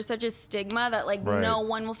shame and there's such a stigma that like Right. no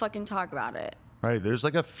one will fucking talk about it. Right. There's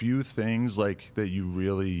like a few things like that you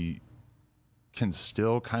really can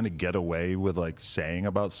still kind of get away with like saying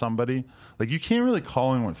about somebody. Like you can't really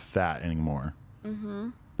call anyone fat anymore.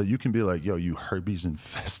 But you can be like, yo, you herpes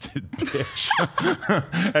infested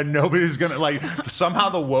bitch. And nobody's gonna like somehow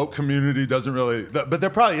the woke community doesn't really but there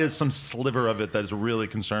probably is some sliver of it that is really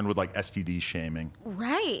concerned with like STD shaming.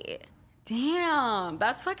 Right. Damn,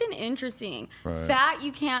 that's fucking interesting. Right. Fat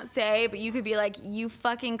you can't say, but you could be like, you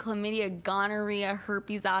fucking chlamydia, gonorrhea,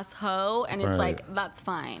 herpes ass hoe, and it's Right. like, that's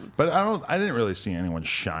fine. But I didn't really see anyone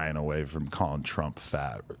shying away from calling Trump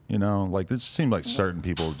fat. You know, like it seemed like certain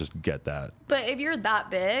people just get that. But if you're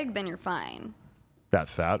that big, then you're fine. That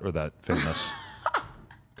fat or that famous?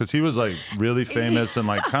 Because he was like really famous and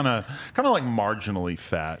like kind of like marginally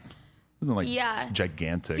fat. Wasn't like Yeah.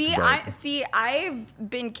 gigantic. See, but I've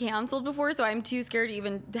been canceled before, so I'm too scared to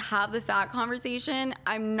even have the fat conversation.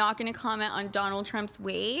 I'm not going to comment on Donald Trump's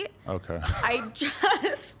weight. okay. I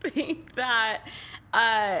just think that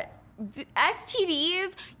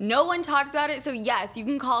STDs, no one talks about it. So yes, you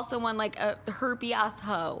can call someone like a herpy ass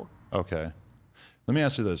hoe. Okay. Let me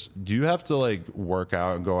ask you this. Do you have to like work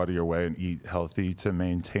out and go out of your way and eat healthy to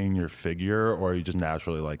maintain your figure, or are you just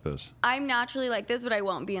naturally like this? I'm naturally like this, but I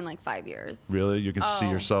won't be in like 5 years. Really? You can see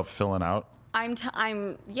Oh. yourself filling out?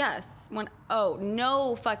 Yes.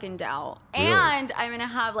 No fucking doubt. Really? And I'm gonna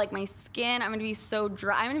have like my skin, I'm gonna be so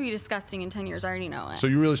dry. I'm gonna be disgusting in 10 years. I already know it. So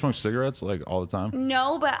you really smoke cigarettes like all the time?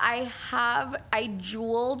 No, but I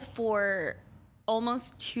jeweled for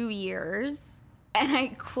almost 2 years and I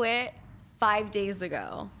quit 5 days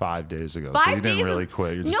ago. 5 days ago. 5 so you days didn't really is-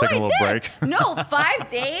 quit. You're just No, taking a I little did. break. No, 5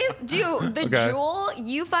 days? Dude, the Okay. Juul,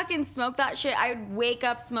 you fucking smoke that shit. I would wake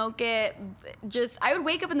up, smoke it. I would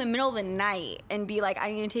wake up in the middle of the night and be like,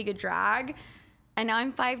 I need to take a drag. And now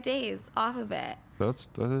I'm 5 days off of it.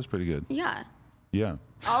 That is pretty good. Yeah. Yeah.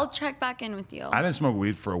 I'll check back in with you. I didn't smoke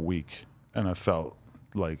weed for a week, and I felt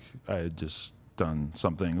like I had just done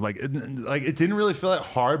something. Like it didn't really feel that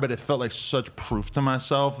hard, but it felt like such proof to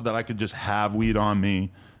myself that I could just have weed on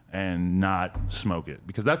me and not smoke it.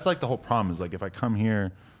 Because that's like the whole problem is like if I come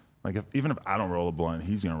here, like even if I don't roll a blunt,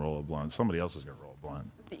 he's gonna roll a blunt. Somebody else is gonna roll a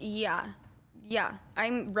blunt. Yeah. Yeah.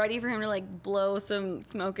 I'm ready for him to like blow some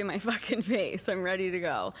smoke in my fucking face. I'm ready to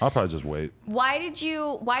go. I'll probably just wait. Why do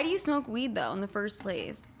you smoke weed though in the first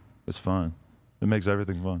place? It's fun. It makes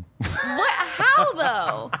everything fun. What? How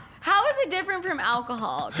though? How is it different from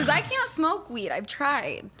alcohol? Because I can't smoke weed. I've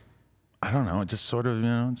tried. I don't know. It just sort of,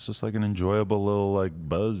 it's just like an enjoyable little like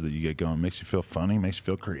buzz that you get going. Makes you feel funny, makes you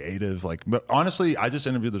feel creative. Like, but honestly, I just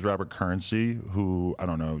interviewed this rapper Currency, who I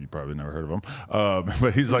don't know, you probably never heard of him,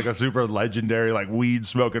 but he's like a super legendary like weed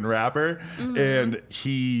smoking rapper. Mm-hmm.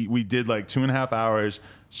 And we did like 2.5 hours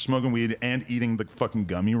smoking weed and eating the fucking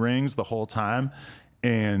gummy rings the whole time.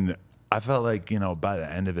 And I felt like, by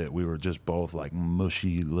the end of it, we were just both like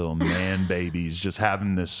mushy little man babies, just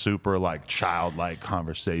having this super like childlike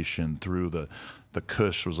conversation through the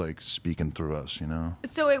kush was like speaking through us,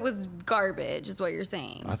 So it was garbage, is what you're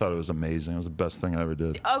saying. I thought it was amazing. It was the best thing I ever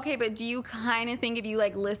did. Okay, but do you kind of think if you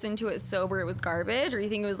like listened to it sober, it was garbage, or you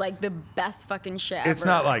think it was like the best fucking shit ever? It's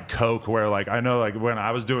not like coke where like I know like when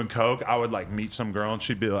I was doing coke, I would like meet some girl and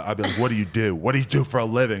I'd be like, what do you do? What do you do for a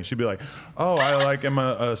living? She'd be like, oh, I like am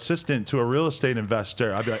an assistant to a real estate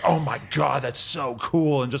investor. I'd be like, oh my God, that's so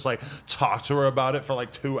cool, and just like talk to her about it for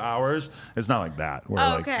like 2 hours. It's not like that where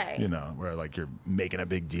Okay. like where like you're making a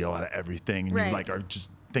big deal out of everything and Right. you like are just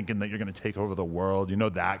thinking that you're going to take over the world.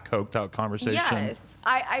 That coked out conversation. Yes.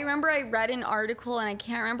 I remember I read an article, and I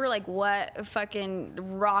can't remember like what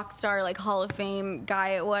fucking rock star, like Hall of Fame guy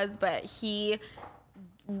it was, but he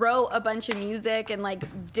wrote a bunch of music and like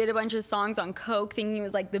did a bunch of songs on coke thinking it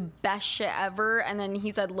was like the best shit ever, and then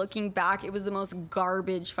he said looking back it was the most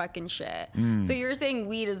garbage fucking shit. So you're saying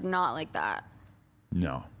weed is not like that?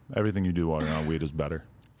 No. Everything you do on weed is better.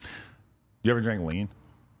 You ever drank lean?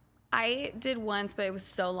 I did once, but it was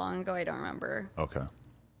so long ago I don't remember. Okay.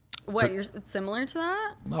 What, it's similar to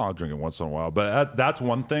that? No, I'll drink it once in a while. But that's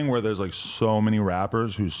one thing where there's like so many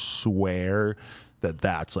rappers who swear that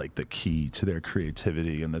that's like the key to their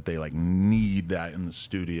creativity and that they like need that in the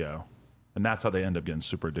studio. And that's how they end up getting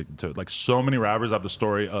super addicted to it. Like so many rappers have the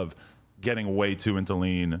story of getting way too into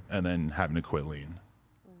lean and then having to quit lean.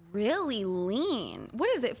 Really lean? What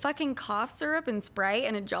is it? Fucking cough syrup and Sprite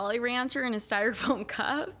and a Jolly Rancher in a styrofoam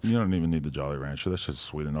cup? You don't even need the Jolly Rancher. That's just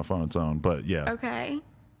sweet enough on its own. But yeah. Okay.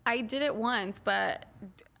 I did it once, but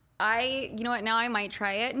you know what? Now I might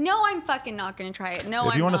try it. No, I'm fucking not going to try it. No,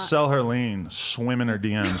 If you want to sell her lean, swim in her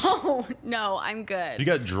DMs. Oh, no, I'm good. You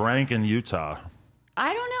got drank in Utah.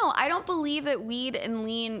 I don't know. I don't believe that weed and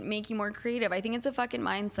lean make you more creative. I think it's a fucking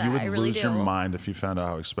mindset. You would I really lose do. your mind if you found out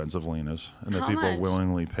how expensive lean is and that How people much?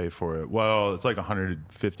 willingly pay for it. Well, it's like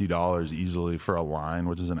 $150 easily for a line,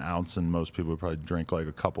 which is an ounce, and most people would probably drink like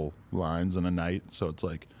a couple lines in a night. So it's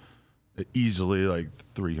like easily like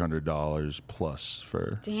 $300 plus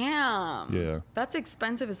for. Damn. Yeah. That's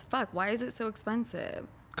expensive as fuck. Why is it so expensive?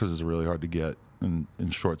 Because it's really hard to get in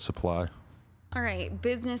short supply. All right,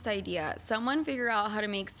 business idea. Someone figure out how to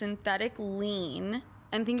make synthetic lean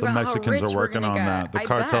and think The about Mexicans how rich are working we're on gonna that. get. The I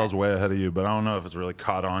cartel's bet. way ahead of you, but I don't know if it's really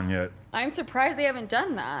caught on yet. I'm surprised they haven't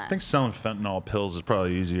done that. I think selling fentanyl pills is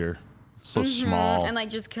probably easier. It's so small. And like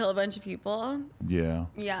just kill a bunch of people. Yeah.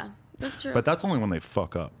 Yeah, that's true. But that's only when they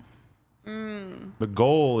fuck up. The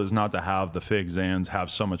goal is not to have the fake Xans have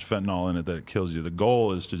so much fentanyl in it that it kills you. The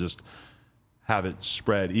goal is to just have it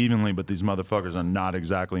spread evenly, but these motherfuckers are not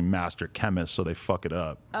exactly master chemists, so they fuck it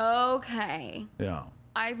up. Okay. Yeah.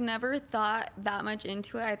 I've never thought that much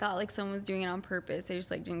into it. I thought like someone was doing it on purpose. They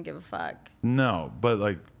just like didn't give a fuck. No, but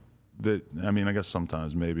like, I guess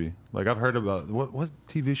sometimes maybe. Like I've heard about, what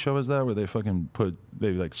TV show is that where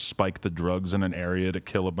they like spike the drugs in an area to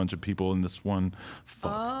kill a bunch of people in this one?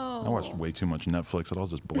 Fuck. I watched way too much Netflix. It all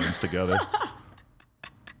just blends together.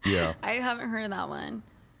 Yeah. I haven't heard of that one.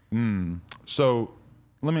 So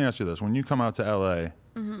let me ask you this. When you come out to LA,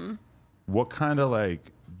 what kind of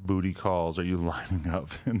like booty calls are you lining up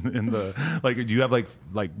in the, like, do you have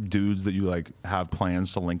like dudes that you have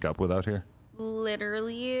plans to link up with out here?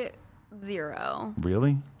 Literally zero.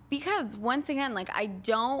 Really? Because once again, like, I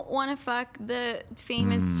don't want to fuck the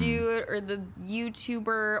famous dude or the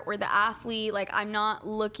YouTuber or the athlete. Like, I'm not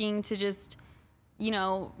looking to just, you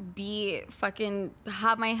know, be fucking,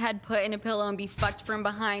 have my head put in a pillow and be fucked from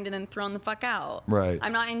behind and then thrown the fuck out. Right.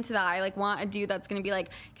 I'm not into that. I, like, want a dude that's going to be like,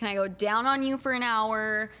 can I go down on you for an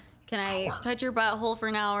hour? Can I touch your butthole for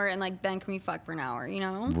an hour? And, like, then can we fuck for an hour, you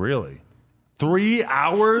know? Really? 3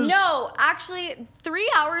 hours? No, actually,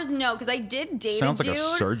 3 hours, no, because I did date Sounds a dude. like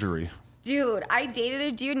a surgery. Dude, I dated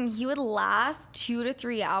a dude and he would last 2 to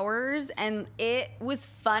 3 hours, and it was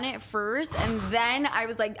fun at first, and then I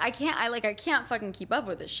was like, I can't fucking keep up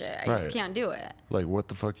with this shit. I just Right. can't do it. Like, what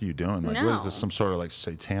the fuck are you doing? Like, No. what is this? Some sort of like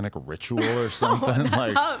satanic ritual or something? That's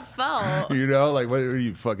like, how it felt. you know, like, what are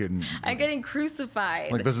you fucking? I'm getting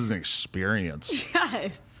crucified. Like, this is an experience,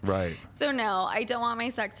 Yes. right? So no, I don't want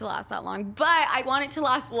my sex to last that long, but I want it to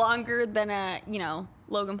last longer than a, you know,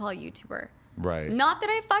 Logan Paul YouTuber. Right. Not that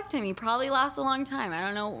I fucked him. He probably lasts a long time. I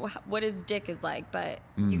don't know what his dick is like, but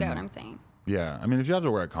you get what I'm saying. Yeah. I mean, if you have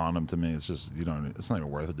to wear a condom, to me, it's just, you know, it's not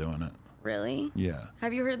even worth doing it. Really? Yeah.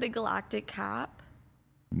 Have you heard of the Galactic Cap?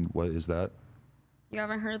 What is that? You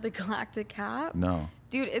haven't heard of the Galactic Cap? No.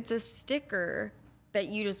 Dude, it's a sticker that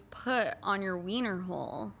you just put on your wiener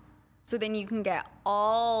hole. So then you can get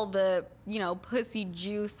all the, you know, pussy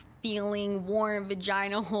juice feeling, warm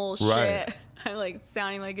vagina hole Right. shit. I like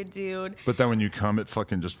sounding like a dude. But then when you come, it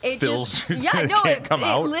fucking just fills. Yeah, it no, can't come it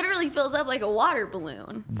out. literally fills up like a water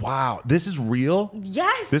balloon. Wow. This is real?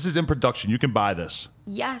 Yes. This is in production. You can buy this.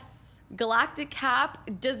 Yes. Galactic Cap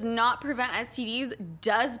does not prevent STDs,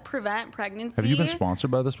 does prevent pregnancy. Have you been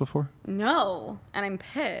sponsored by this before? No. And I'm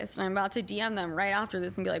pissed. I'm about to DM them right after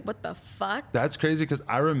this and be like, what the fuck? That's crazy because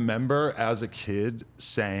I remember as a kid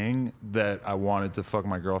saying that I wanted to fuck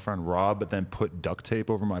my girlfriend raw, but then put duct tape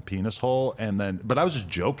over my penis hole, but I was just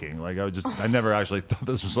joking. Like I never actually thought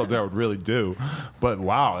this was something I would really do. But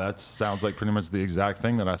wow, that sounds like pretty much the exact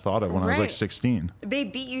thing that I thought of when I was like 16. They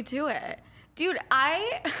beat you to it. Dude,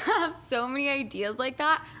 I have so many ideas like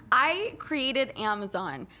that. I created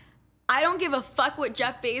Amazon. I don't give a fuck what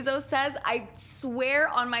Jeff Bezos says. I swear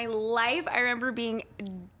on my life, I remember being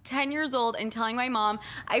 10 years old and telling my mom,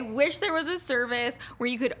 I wish there was a service where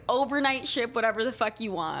you could overnight ship whatever the fuck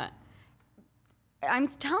you want. I'm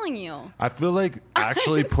telling you. I feel like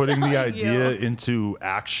actually putting the telling idea you. into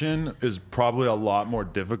action is probably a lot more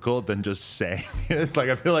difficult than just saying it. Like,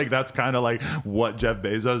 I feel like that's kind of like what Jeff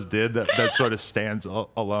Bezos did that sort of stands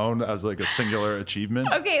alone as like a singular achievement.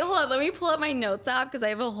 Okay, hold on. Let me pull up my notes app because I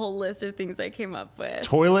have a whole list of things I came up with.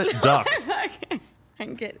 Toilet duck.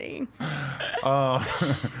 I'm kidding. Yeah,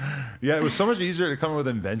 it was so much easier to come up with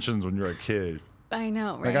inventions when you were a kid. I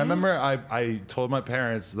know, right? Like, I remember I told my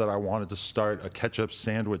parents that I wanted to start a ketchup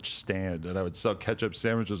sandwich stand, and I would sell ketchup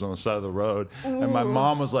sandwiches on the side of the road. Ooh. And my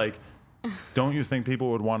mom was like, don't you think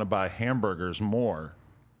people would want to buy hamburgers more?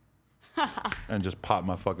 And just popped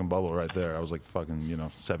my fucking bubble right there. I was like fucking,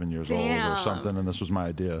 7 years old or Damn. something, and this was my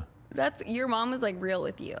idea. Your mom was like real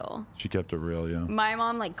with you. She kept it real, yeah. My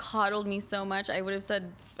mom like coddled me so much. I would have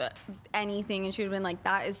said anything and she would have been like,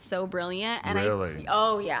 that is so brilliant. And Really?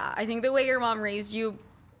 Oh yeah. I think the way your mom raised you,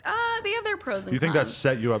 they have their pros and You think cons. that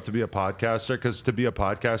set you up to be a podcaster? Because to be a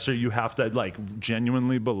podcaster, you have to like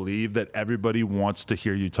genuinely believe that everybody wants to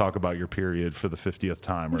hear you talk about your period for the 50th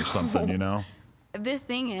time or something, you know? The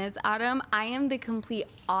thing is, Adam, I am the complete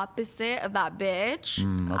opposite of that bitch.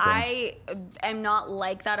 Okay. I am not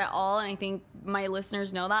like that at all, and I think my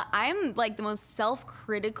listeners know that. I'm like the most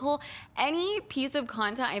self-critical. Any piece of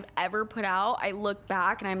content I've ever put out, I look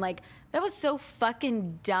back and I'm like, that was so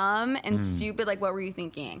fucking dumb and stupid. Like, what were you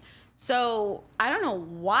thinking? So I don't know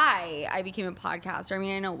why I became a podcaster. I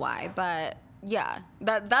mean, I know why, but yeah,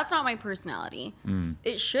 that's not my personality.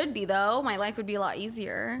 It should be, though. My life would be a lot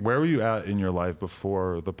easier. Where were you at in your life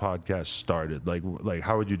before the podcast started? Like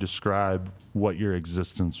how would you describe what your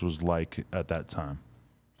existence was like at that time?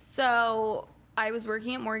 So I was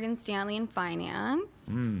working at Morgan Stanley in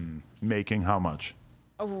finance. Making how much?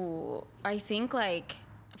 Oh, I think like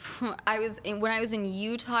when I was in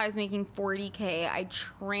Utah, I was making $40K. I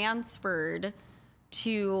transferred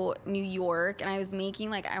to New York and I was making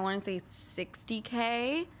like, I want to say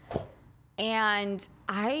 $60K. And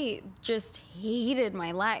I just hated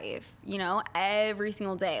my life, every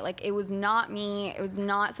single day. Like, it was not me. It was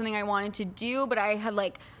not something I wanted to do, but I had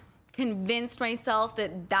like convinced myself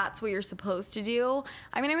that that's what you're supposed to do.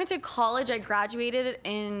 I mean, I went to college. I graduated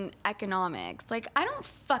in economics. Like, I don't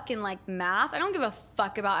fucking like math. I don't give a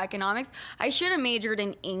fuck about economics. I should have majored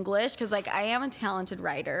in English because like I am a talented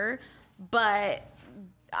writer, but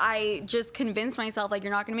I just convinced myself like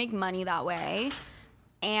you're not going to make money that way.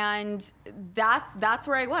 And that's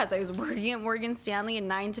where I was. I was working at Morgan Stanley in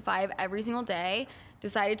 9 to 5 every single day.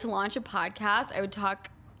 Decided to launch a podcast. I would talk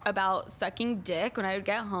about sucking dick when I would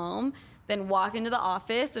get home, then walk into the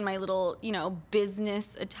office in my little,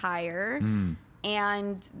 business attire.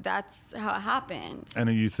 And that's how it happened. And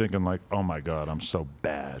are you thinking like, oh my God, I'm so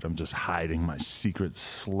bad. I'm just hiding my secret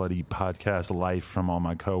slutty podcast life from all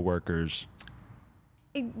my coworkers.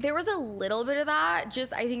 There was a little bit of that.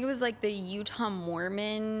 I think it was like the Utah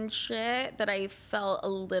Mormon shit that I felt a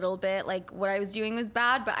little bit like what I was doing was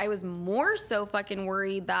bad, but I was more so fucking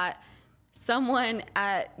worried that someone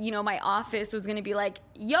at, my office was going to be like,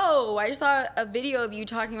 yo, I just saw a video of you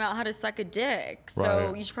talking about how to suck a dick.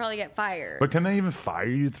 So you should probably get fired. But can they even fire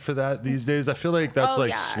you for that these days? I feel like that's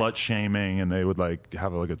slut shaming, and they would like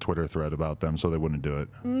have like a Twitter thread about them so they wouldn't do it.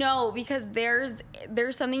 No, because there's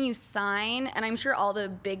something you sign, and I'm sure all the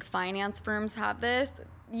big finance firms have this.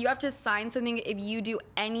 You have to sign something if you do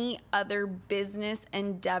any other business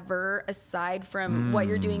endeavor aside from what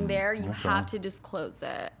you're doing there, you have to disclose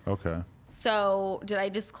it. Okay. So did I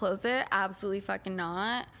disclose it? Absolutely fucking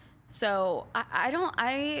not. So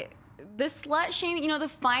the slut shaming, the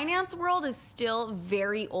finance world is still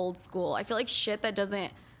very old school. I feel like shit that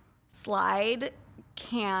doesn't slide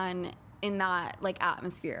can in that like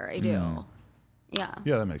atmosphere. I do. Yeah.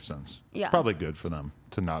 Yeah, that makes sense. Yeah. Probably good for them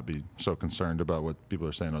to not be so concerned about what people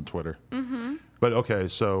are saying on Twitter. Mm-hmm. But okay,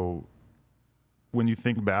 so when you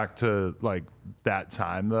think back to like that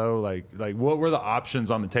time though, like what were the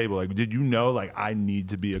options on the table? Like, did you know like I need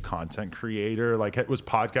to be a content creator? Like, was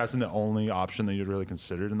podcasting the only option that you'd really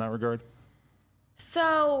considered in that regard?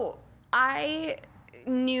 So I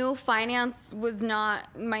knew finance was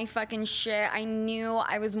not my fucking shit. I knew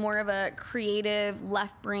I was more of a creative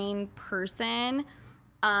left brain person.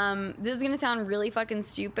 This is gonna sound really fucking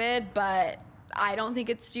stupid, but I don't think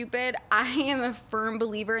it's stupid. I am a firm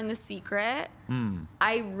believer in The Secret.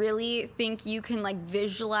 I really think you can like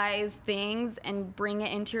visualize things and bring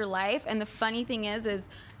it into your life. And the funny thing is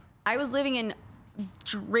I was living in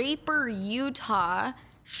Draper, Utah,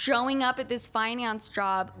 showing up at this finance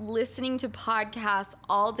job, listening to podcasts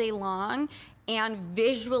all day long and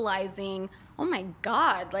visualizing, oh my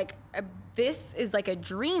God, like this is like a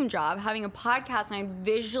dream job, having a podcast, and I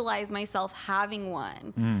visualize myself having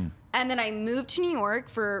one. And then I moved to New York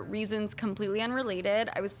for reasons completely unrelated.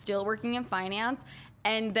 I was still working in finance,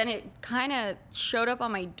 and then it kind of showed up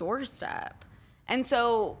on my doorstep. And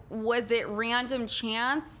so was it random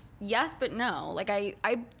chance? Yes, but no. Like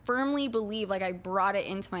I firmly believe like I brought it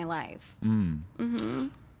into my life. Mm-hmm.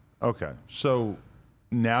 Okay. So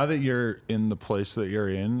now that you're in the place that you're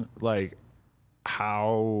in, like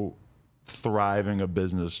how thriving a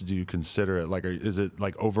business do you consider it? Like, is it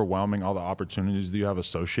like overwhelming all the opportunities that you have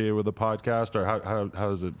associated with the podcast, or how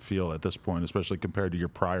does it feel at this point, especially compared to your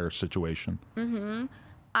prior situation? Mm-hmm.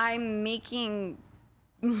 I'm making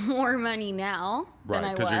more money now than I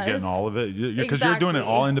was. Because you're getting all of it. Because you're doing it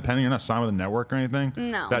all independent. You're not signed with a network or anything.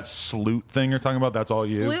 No. That Sloot thing you're talking about, that's all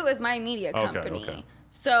you? Sloot is my media company. Okay.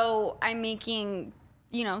 So I'm making,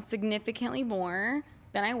 significantly more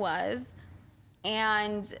than I was.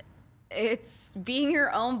 And it's being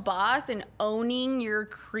your own boss and owning your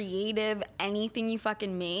creative anything you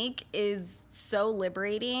fucking make is so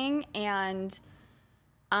liberating. And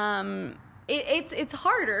it's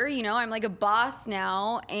harder, I'm like a boss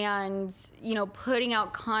now, and putting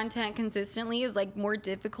out content consistently is like more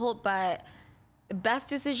difficult, but best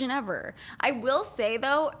decision ever. I will say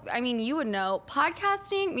though, you would know,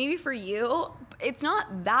 podcasting, maybe for you, it's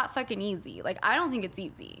not that fucking easy. Like I don't think it's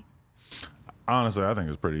easy. Honestly, I think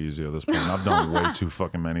it's pretty easy at this point. I've done way too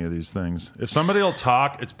fucking many of these things. If somebody will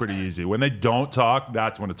talk, it's pretty easy. When they don't talk,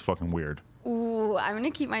 that's when it's fucking weird. Ooh, I'm going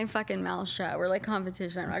to keep my fucking mouth shut. We're like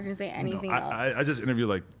competition. I'm not going to say anything else. I just interview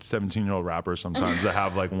like 17-year-old rappers sometimes that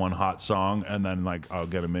have like one hot song, and then like I'll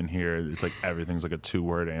get them in here. It's like everything's like a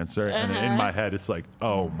 2-word answer. And in my head, it's like,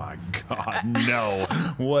 oh my God, no.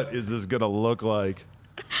 What is this going to look like?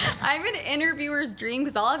 I'm an interviewer's dream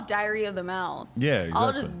because I'll have diarrhea of the mouth. Yeah, exactly.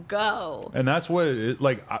 I'll just go. And that's what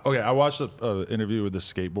I watched an interview with the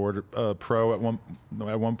skateboard pro at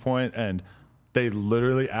one point, and they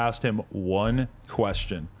literally asked him one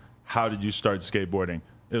question: how did you start skateboarding?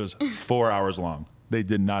 It was 4 hours long. They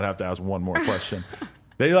did not have to ask one more question.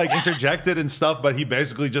 They like interjected and stuff, but he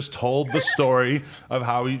basically just told the story of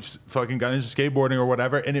how he fucking got into skateboarding or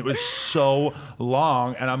whatever. And it was so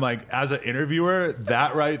long. And I'm like, as an interviewer,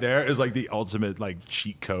 that right there is like the ultimate like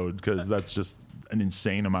cheat code, because that's just an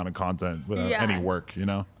insane amount of content without any work,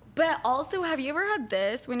 But also, have you ever had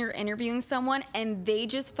this when you're interviewing someone and they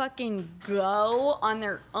just fucking go on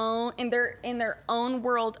their own in their own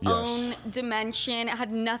world, Yes. own dimension? It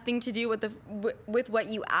had nothing to do with with what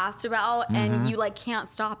you asked about, and you like can't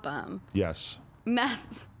stop them. Yes. Meth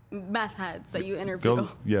heads that you interview.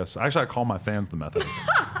 Yes. Actually, I call my fans the methods.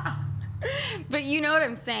 But you know what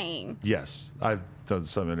I'm saying. Yes. I've done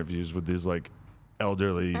some interviews with these like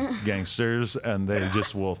elderly gangsters, and they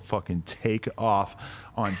just will fucking take off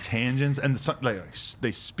on tangents, and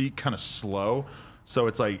they speak kind of slow, so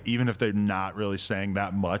it's like even if they're not really saying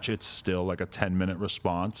that much, it's still like a 10-minute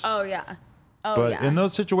response. Oh yeah. Oh But yeah. in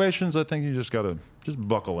those situations, I think you just gotta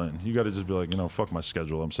buckle in. You gotta just be like, fuck my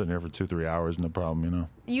schedule. I'm sitting here for 2-3 hours, no problem.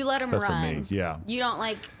 You let them That's for run. me, yeah. You don't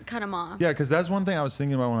like cut them off. Yeah, because that's one thing I was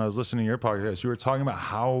thinking about when I was listening to your podcast. You were talking about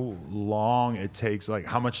how long it takes, like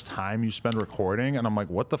how much time you spend recording, and I'm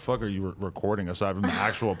like, what the fuck are you recording aside from the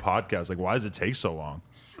actual podcast? Like, why does it take so long?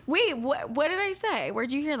 Wait, what did I say?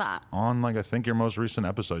 Where'd you hear that? On like I think your most recent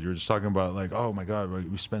episode, you were just talking about like, oh my god,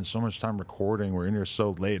 we spend so much time recording. We're in here so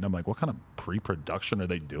late, and I'm like, what kind of pre-production are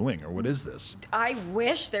they doing, or what is this? I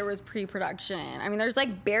wish there was pre-production. I mean, there's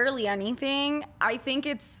like barely anything. I think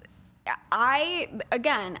I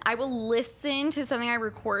will listen to something I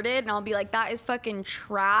recorded and I'll be like, that is fucking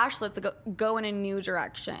trash. Let's go in a new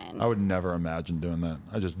direction. I would never imagine doing that.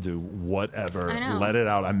 I just do whatever, I know. let it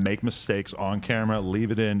out. I make mistakes on camera, leave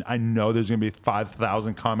it in. I know there's gonna be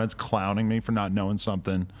 5,000 comments clowning me for not knowing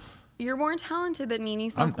something. You're more talented than me and you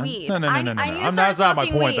smoke weed. No. I need to start That's not my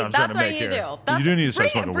smoking point weed. that I'm trying That's to what make I need here. to do. You do need to start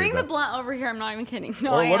smoking weed, Bring the though. blunt over here. I'm not even kidding.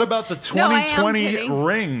 No, Or I what am. about the No, I am 2020 kidding.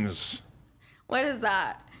 rings? What is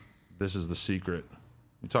that? This is the secret.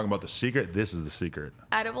 You're talking about the secret? This is the secret.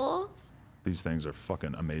 Edibles? These things are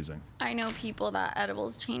fucking amazing. I know people that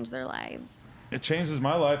edibles change their lives. It changes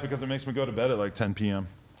my life because it makes me go to bed at like 10 p.m.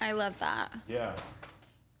 I love that. Yeah.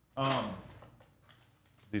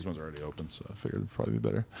 These ones are already open, so I figured it'd probably be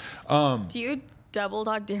better. Do you double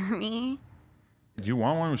dog dare me? Do you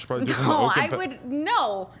want one? We should probably do it from the No, open I would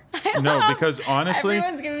no. No, because honestly,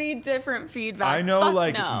 everyone's giving me different feedback. I know Fuck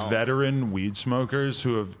like no. veteran weed smokers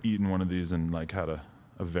who have eaten one of these and like had a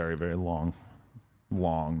very, very long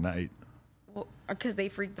night. Because they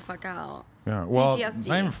freak the fuck out. Yeah, well, PTSD.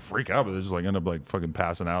 not even freak out, but they just like end up like fucking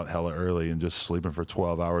passing out hella early and just sleeping for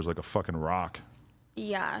 12 hours like a fucking rock.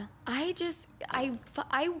 Yeah, I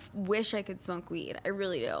wish I could smoke weed. I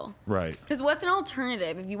really do. Right. Because what's an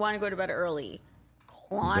alternative if you want to go to bed early?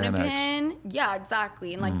 Klonopin. Yeah,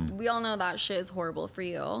 exactly. And like we all know that shit is horrible for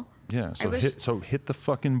you. Yeah. I wish- Hit the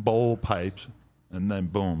fucking bowl pipes, and then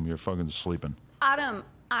boom, you're fucking sleeping. Adam,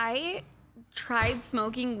 I tried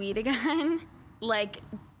smoking weed again like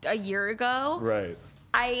a year ago. Right.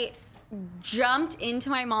 I jumped into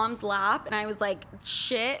my mom's lap and I was like,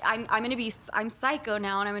 shit, I'm psycho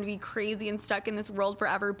now and I'm gonna be crazy and stuck in this world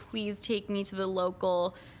forever. Please take me to the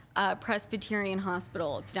local Presbyterian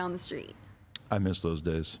hospital. It's down the street. I miss those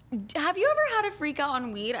days. Have you ever had a freak out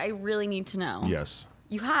on weed? I really need to know. Yes.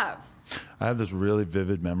 You have? I have this really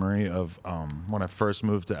vivid memory of when I first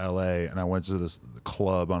moved to LA and I went to this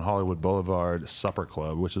club on Hollywood Boulevard, Supper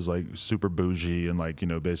Club, which is like super bougie and like,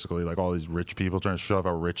 basically like all these rich people trying to show off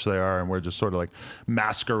how rich they are. And we're just sort of like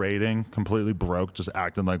masquerading, completely broke, just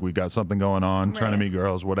acting like we got something going on, trying to meet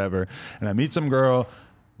girls, whatever. And I meet some girl.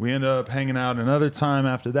 We end up hanging out another time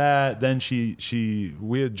after that. Then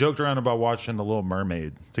we had joked around about watching The Little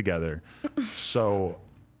Mermaid together. So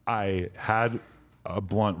I had a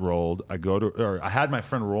blunt rolled. I had my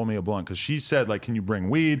friend roll me a blunt because she said, like, can you bring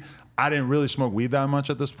weed? I didn't really smoke weed that much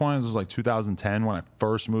at this point. This was like 2010 when I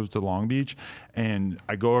first moved to Long Beach. And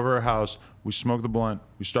I go over her house. We smoke the blunt.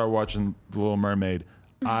 We start watching The Little Mermaid.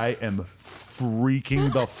 I am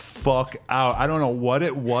freaking the fuck out. I don't know what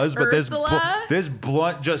it was, but this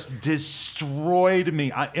blunt just destroyed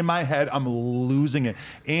me. In my head, I'm losing it.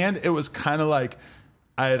 And it was kind of like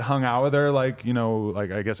I had hung out with her, like,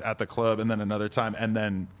 like I guess at the club and then another time. And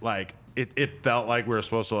then like it felt like we were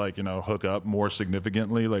supposed to like, hook up more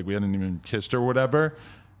significantly. Like we hadn't even kissed or whatever.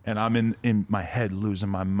 And I'm in my head losing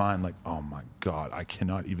my mind, like, oh my God, I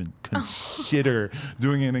cannot even consider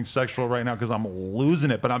doing anything sexual right now because I'm losing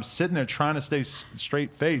it. But I'm sitting there trying to stay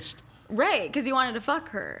straight-faced. Right, because you wanted to fuck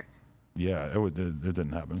her. Yeah, it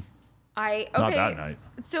didn't happen. Okay. Not that night.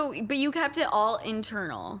 So, but you kept it all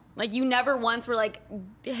internal. Like you never once were like,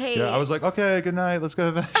 hey. Yeah, I was like, okay, good night, let's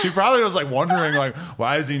go. She probably was like wondering, like,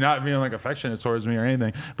 why is he not being like affectionate towards me or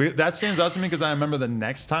anything? But that stands out to me because I remember the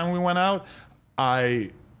next time we went out, I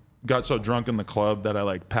got so drunk in the club that I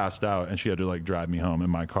like passed out and she had to like drive me home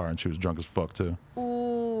in my car and she was drunk as fuck too.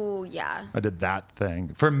 Ooh, Yeah. I did that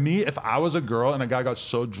thing. For me, if I was a girl and a guy got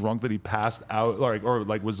so drunk that he passed out, or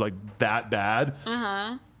was like that bad,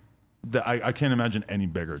 that I can't imagine any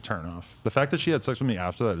bigger turnoff. The fact that she had sex with me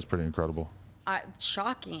after that is pretty incredible.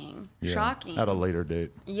 Shocking. Yeah. Shocking. At a later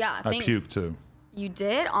date. Yeah. I puked too. You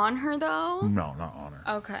did on her though? No, not on her.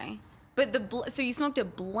 Okay. But so you smoked a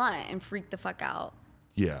blunt and freaked the fuck out.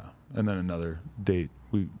 Yeah, and then another date.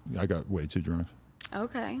 I got way too drunk.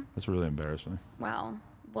 Okay. That's really embarrassing. Wow.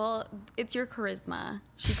 Well, it's your charisma.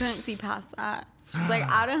 She couldn't see past that. She's like,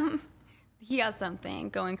 Adam, he has something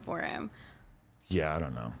going for him. Yeah, I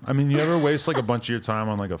don't know. I mean, you ever waste like a bunch of your time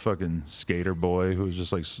on like a fucking skater boy who's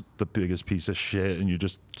just like the biggest piece of shit, and you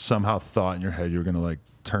just somehow thought in your head you were gonna like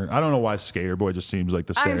turn. I don't know why skater boy just seems like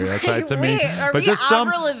the stereotype to me, but just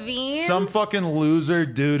some fucking loser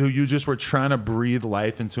dude who you just were trying to breathe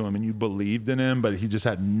life into him, and you believed in him, but he just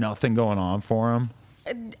had nothing going on for him.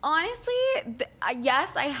 Honestly,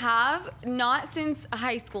 yes, I have. Not since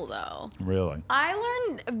high school though. Really? I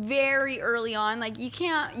learned very early on, like you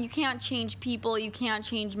can't change people, you can't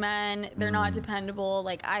change men. They're not dependable.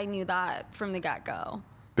 Like I knew that from the get-go.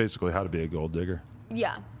 Basically, how to be a gold digger.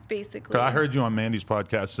 Yeah, basically. I heard you on Mandy's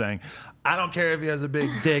podcast saying, I don't care if he has a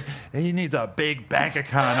big dick, he needs a big bank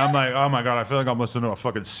account. I'm like, oh my God, I feel like I'm listening to a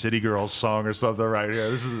fucking City Girls song or something right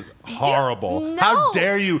here. This is horrible. No. How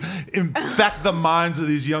dare you infect the minds of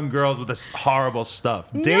these young girls with this horrible stuff?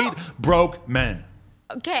 Date broke men.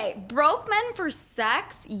 Okay, broke men for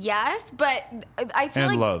sex, yes, but I feel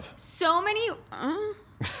like love. So many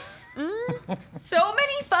so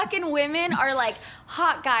many fucking women are like,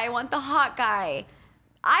 hot guy, I want the hot guy.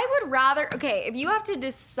 I would rather, okay, if you have to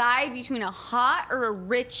decide between a hot or a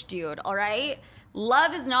rich dude, all right?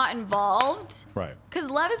 Love is not involved. Right. Because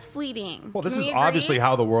love is fleeting. Well, this Can is we agree? obviously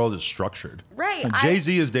how the world is structured. Right. And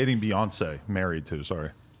Jay-Z is dating Beyonce, married to,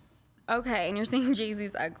 sorry. Okay, and you're saying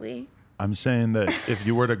Jay-Z's ugly? I'm saying that if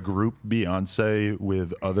you were to group Beyonce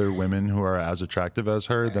with other women who are as attractive as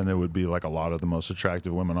her, then it would be like a lot of the most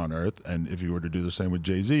attractive women on earth. And if you were to do the same with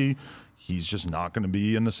Jay-Z, he's just not going to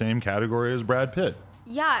be in the same category as Brad Pitt.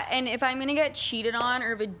 Yeah, and if I'm gonna get cheated on,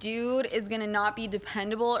 or if a dude is gonna not be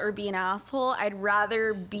dependable or be an asshole, I'd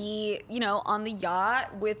rather be, on the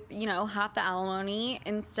yacht with, half the alimony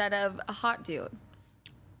instead of a hot dude.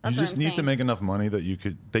 That's you just need to make enough money that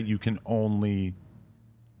you can only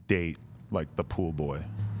date like the pool boy.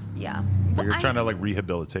 Yeah. But you're trying to like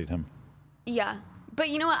rehabilitate him. Yeah. But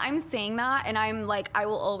you know what? I'm saying that, and I'm like, I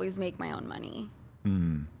will always make my own money.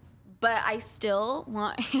 But I still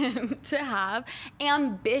want him to have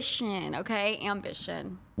ambition, okay?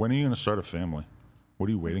 Ambition. When are you going to start a family? What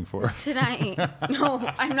are you waiting for? Tonight. No,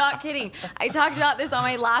 I'm not kidding. I talked about this on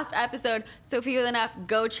my last episode. Sophia with an F,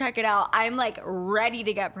 go check it out. I'm like ready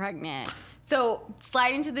to get pregnant. So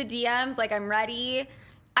slide into the DMs like I'm ready.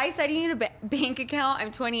 I said you need a bank account. I'm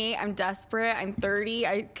 28. I'm desperate. I'm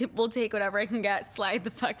 30. Will take whatever I can get. Slide the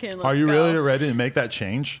fuck in. Are you really ready to make that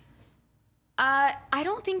change? I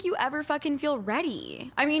don't think you ever fucking feel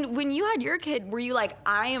ready. I mean, when you had your kid, were you like,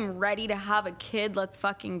 I am ready to have a kid, let's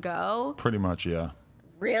fucking go? Pretty much, yeah.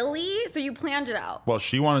 Really? So you planned it out? Well,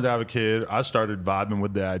 she wanted to have a kid. I started vibing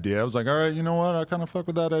with the idea. I was like, all right, you know what? I kind of fuck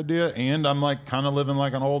with that idea. And I'm like kind of living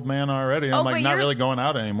like an old man already. I'm like not really going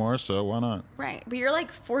out anymore, so why not? Right. But you're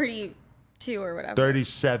like 42 or whatever.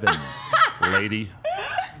 37, lady.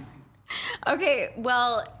 Okay,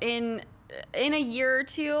 well, in a year or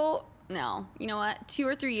two... No, you know what? 2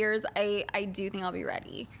 or 3 years, I do think I'll be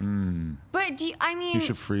ready. But you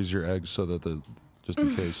should freeze your eggs so that just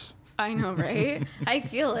in case. I know, right? I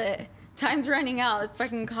feel it. Time's running out. It's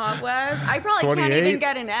fucking cobwebs. I probably can't even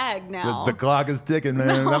get an egg now. The clock is ticking,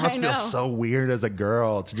 man. No, that must feel so weird as a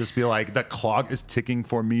girl to just be like, the clock is ticking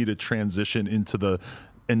for me to transition into the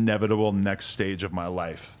inevitable next stage of my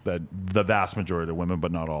life that the vast majority of women,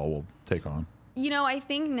 but not all, will take on. I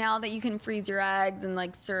think now that you can freeze your eggs and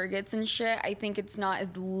like surrogates and shit, I think it's not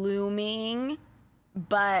as looming.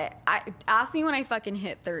 But ask me when I fucking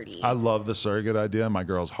hit 30. I love the surrogate idea. My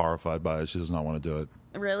girl's horrified by it. She does not want to do it.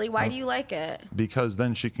 Really? Why do you like it? Because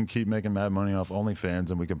then she can keep making mad money off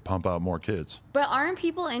OnlyFans and we can pump out more kids. But aren't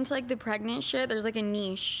people into like the pregnant shit? There's like a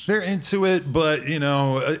niche. They're into it, but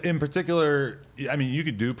in particular, I mean, you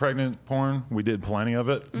could do pregnant porn. We did plenty of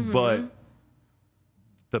it, but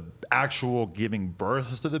the actual giving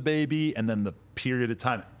birth to the baby and then the period of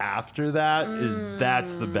time after that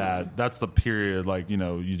that's the period, like,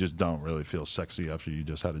 you just don't really feel sexy after you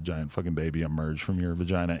just had a giant fucking baby emerge from your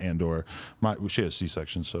vagina, and or she had a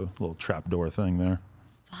C-section, so a little trapdoor thing there.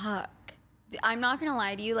 Fuck. I'm not gonna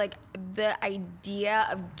lie to you, like the idea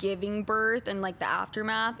of giving birth and like the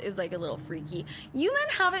aftermath is like a little freaky. You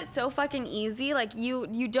men have it so fucking easy, like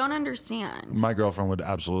you don't understand. My girlfriend would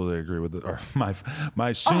absolutely agree with it, or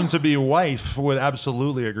my soon-to-be wife would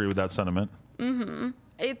absolutely agree with that sentiment. Mm-hmm.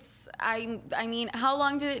 I mean, how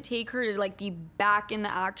long did it take her to like be back in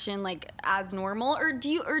the action like as normal, or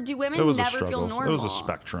do women never feel normal? It was a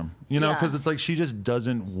spectrum, you know, because it's like she just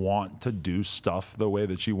doesn't want to do stuff the way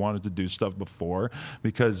that she wanted to do stuff before,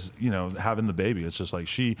 because you know, having the baby, it's just like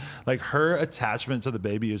her attachment to the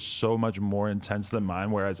baby is so much more intense than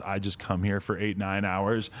mine. Whereas I just come here for 8-9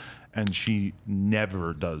 hours, and she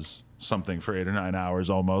never does something for 8 or 9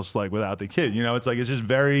 hours almost like without the kid. You know, it's like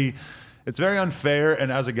it's very unfair,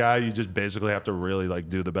 and as a guy, you just basically have to really like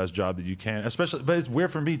do the best job that you can. Especially, but it's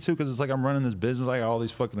weird for me too, because it's like I'm running this business, I got all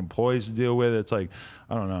these fucking employees to deal with. It's like,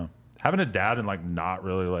 I don't know, having a dad and like not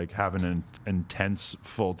really like having an intense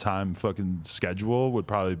full-time fucking schedule would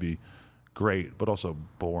probably be great, but also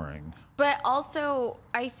boring. But also,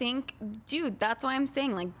 I think, dude, that's why I'm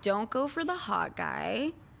saying, like, don't go for the hot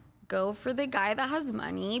guy, go for the guy that has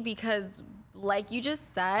money, because like you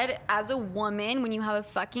just said, as a woman, when you have a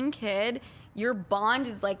fucking kid, your bond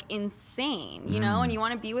is like insane, you know, and you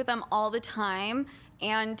want to be with them all the time.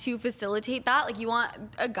 And to facilitate that, like you want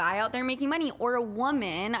a guy out there making money, or a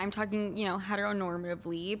woman. I'm talking, you know,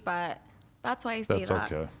 heteronormatively, but that's why I say that.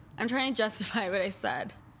 That's okay. I'm trying to justify what I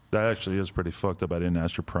said. That actually is pretty fucked up. I didn't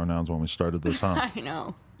ask your pronouns when we started this, huh? I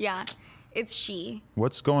know. Yeah. It's she.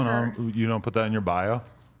 What's going on? You don't put that in your bio?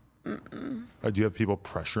 Do you have people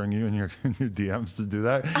pressuring you in your DMs to do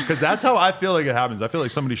that? Because that's how I feel like it happens. I feel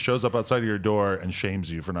like somebody shows up outside of your door and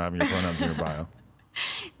shames you for not having your pronouns in your bio.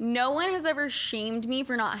 No one has ever shamed me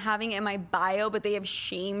for not having it in my bio, but they have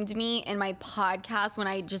shamed me in my podcast when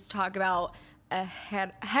I just talk about a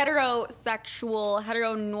heterosexual,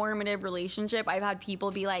 heteronormative relationship. I've had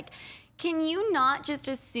people be like, can you not just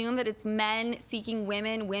assume that it's men seeking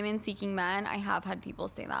women, women seeking men? I have had people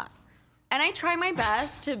say that. And I try my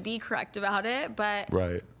best to be correct about it, but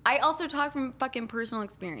right. I also talk from fucking personal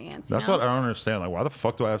experience. That's what I don't understand. Like, why the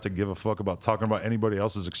fuck do I have to give a fuck about talking about anybody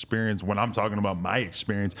else's experience when I'm talking about my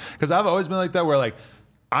experience? Because I've always been like that, where like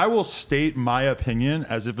I will state my opinion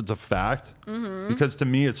as if it's a fact, because to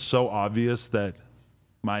me it's so obvious that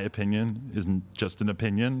my opinion isn't just an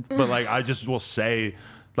opinion. But like I just will say,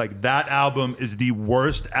 like, that album is the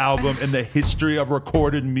worst album in the history of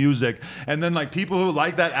recorded music. And then like people who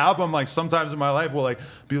like that album, like sometimes in my life will like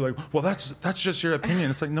be like, well, that's just your opinion.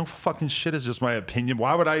 It's like, no fucking shit is just my opinion.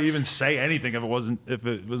 Why would I even say anything if it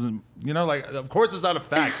wasn't, you know, like, of course it's not a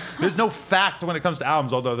fact. There's no fact when it comes to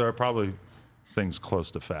albums, although there are probably things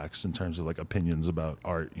close to facts in terms of like opinions about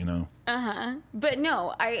art, you know? But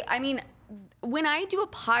no, I mean, when I do a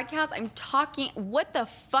podcast, I'm talking, what the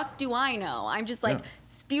fuck do I know? I'm just like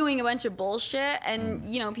spewing a bunch of bullshit, and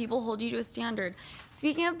you know, people hold you to a standard.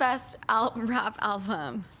 Speaking of best rap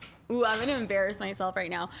album, ooh, I'm gonna embarrass myself right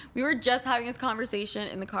now. We were just having this conversation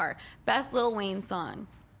in the car. Best Lil Wayne song.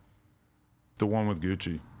 The one with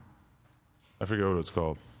Gucci. I forget what it's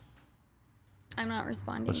called. I'm not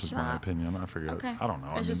responding That's to just that. my opinion. I forget. Okay. I don't know. I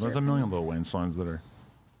mean, That's just there's your a million Lil Wayne songs that are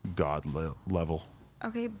God level.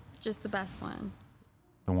 Okay, just the best one.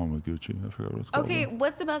 The one with Gucci. I forgot what it's called. Okay,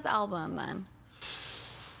 what's the best album then?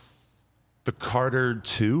 The Carter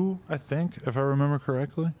 2, I think, if I remember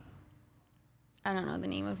correctly. I don't know the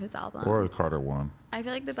name of his album. Or the Carter 1. I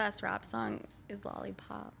feel like the best rap song is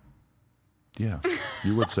Lollipop. Yeah,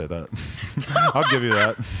 you would say that. I'll give you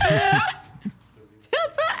that.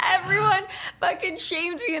 That's what everyone fucking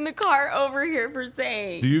shamed me in the car over here for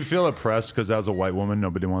saying. Do you feel oppressed because as a white woman,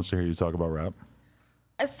 nobody wants to hear you talk about rap?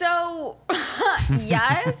 So,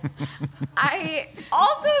 yes. I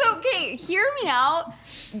also, okay, hear me out.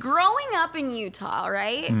 Growing up in Utah,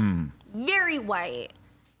 right? Very white.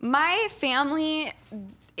 My family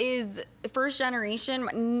is first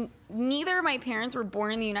generation. Neither of my parents were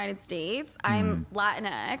born in the United States. I'm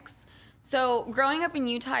Latinx. So growing up in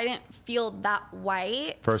Utah, I didn't feel that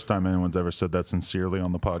white. First time anyone's ever said that sincerely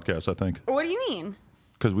on the podcast, I think. What do you mean?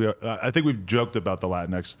 Because I think we've joked about the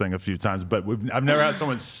Latinx thing a few times, but I've never had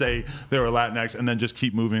someone say they were Latinx and then just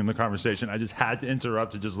keep moving in the conversation. I just had to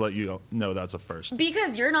interrupt to just let you know that's a first.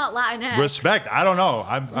 Because you're not Latinx. Respect. I don't know.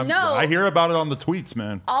 No. I hear about it on the tweets,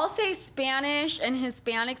 man. I'll say Spanish and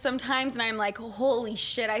Hispanic sometimes, and I'm like, holy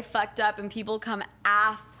shit, I fucked up, and people come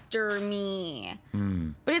after me.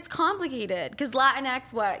 But it's complicated because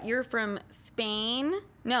Latinx, what? You're from Spain?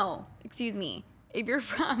 No, excuse me. If you're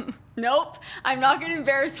from, nope, I'm not going to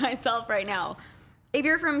embarrass myself right now. If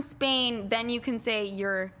you're from Spain, then you can say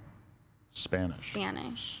you're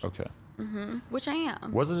Spanish. Okay. Which I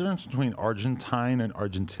am. What's the difference between Argentine and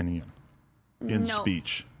Argentinian in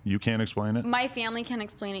speech? You can't explain it? My family can't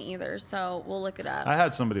explain it either, so we'll look it up. I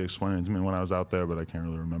had somebody explain it to me when I was out there, but I can't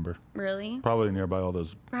really remember. Really? Probably nearby all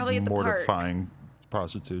those Probably at the park. mortifying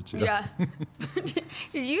prostitutes. Yeah. Did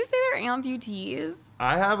you say they're amputees?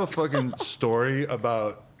 I have a fucking story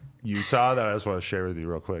about Utah that I just want to share with you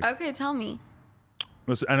real quick. Okay, tell me.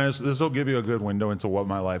 This will give you a good window into what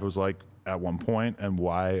my life was like at one point and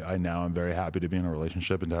why I now am very happy to be in a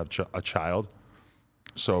relationship and to have a child.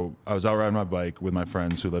 So I was out riding my bike with my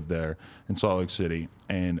friends who lived there in Salt Lake City,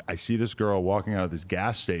 and I see this girl walking out of this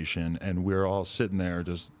gas station, and we're all sitting there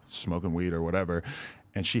just smoking weed or whatever,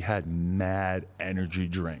 and she had mad energy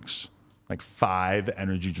drinks, like 5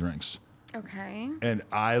 energy drinks. Okay. And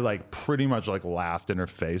I like pretty much like laughed in her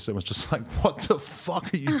face. It was just like, what the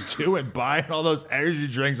fuck are you doing buying all those energy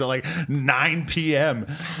drinks at like 9 p.m.?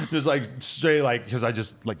 Just like straight like, because I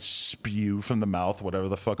just like spew from the mouth whatever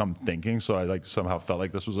the fuck I'm thinking. So I like somehow felt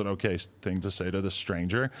like this was an okay thing to say to the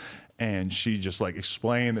stranger. And she just like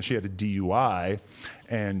explained that she had a DUI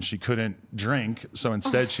and she couldn't drink. So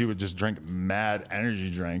instead she would just drink mad energy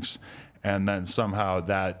drinks. And then somehow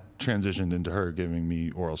that transitioned into her giving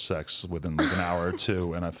me oral sex within like an hour or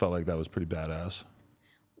two, and I felt like that was pretty badass.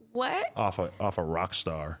 What? Off a rock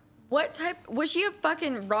star. What type? Was she a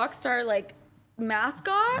fucking rock star like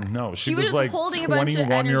mascot? No, she was was just like holding a bunch of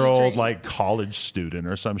 21-year-old energy like college student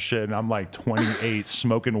or some shit, and I'm like 28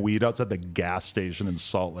 smoking weed outside the gas station in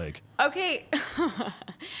Salt Lake. Okay.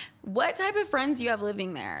 What type of friends do you have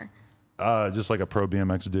living there? Just like a pro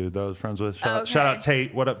BMX dude that I was friends with. Shout Okay. out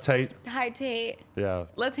Tate. What up, Tate? Hi, Tate. Yeah.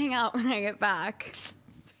 Let's hang out when I get back.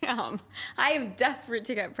 Damn. I am desperate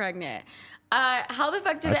to get pregnant. How the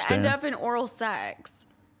fuck did it end up in oral sex?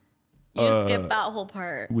 You just skipped that whole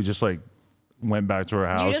part. We just like went back to our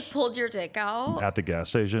house. You just pulled your dick out? At the gas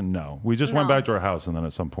station? No. We just went No. back to our house, and then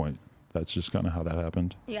at some point, that's just kind of how that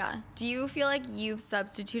happened. Yeah. Do you feel like you've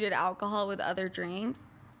substituted alcohol with other drinks?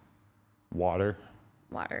 Water.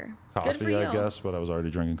 Water. Coffee, Good for you. I guess, but I was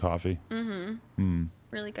already drinking coffee.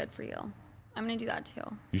 Really good for you. I'm going to do that too.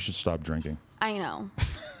 You should stop drinking. I know.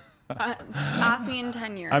 Ask me in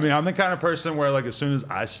 10 years. I mean, I'm the kind of person where, like, as soon as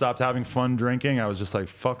I stopped having fun drinking, I was just like,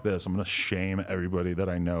 fuck this. I'm going to shame everybody that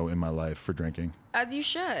I know in my life for drinking. As you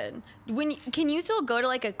should. Can you still go to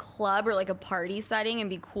like a club or like a party setting and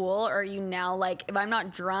be cool? Or are you now like, if I'm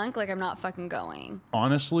not drunk, like I'm not fucking going?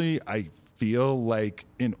 Honestly, I feel like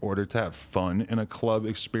in order to have fun in a club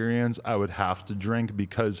experience, I would have to drink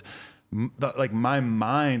because like my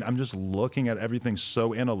mind, I'm just looking at everything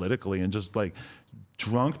so analytically, and just like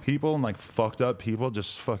drunk people and like fucked up people,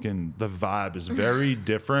 just fucking the vibe is very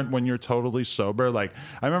different when you're totally sober. Like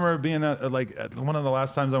I remember being at one of the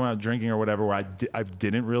last times I went out drinking or whatever, where I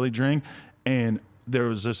didn't really drink, and there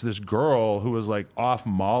was this girl who was like off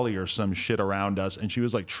Molly or some shit around us, and she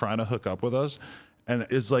was like trying to hook up with us. And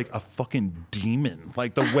it's like a fucking demon.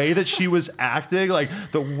 Like the way that she was acting, like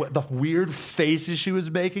the weird faces she was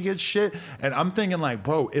making and shit. And I'm thinking like,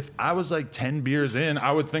 bro, if I was like 10 beers in,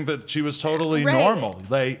 I would think that she was totally Right. normal.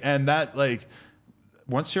 Like, and that like,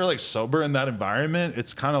 once you're like sober in that environment,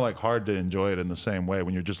 it's kind of like hard to enjoy it in the same way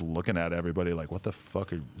when you're just looking at everybody like, what the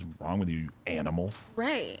fuck is wrong with you animal?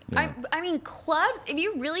 Right. Yeah. I mean, clubs, if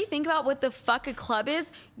you really think about what the fuck a club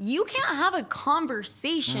is, you can't have a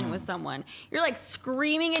conversation with someone. You're like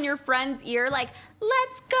screaming in your friend's ear, like,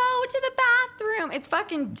 let's go to the bathroom. It's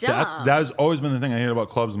fucking dumb. That has always been the thing I hate about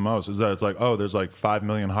clubs the most, is that it's like, oh, there's like 5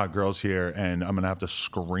 million hot girls here, and I'm going to have to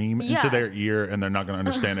scream into Yeah. their ear, and they're not going to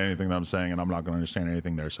understand anything that I'm saying, and I'm not going to understand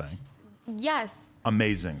anything they're saying. Yes.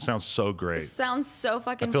 Amazing. Sounds so great. Sounds so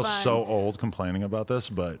fucking I feel fun. so old complaining about this,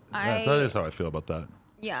 but that is how I feel about that.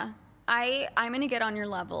 Yeah. I'm going to get on your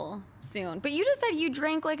level soon. But you just said you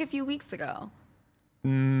drank like a few weeks ago.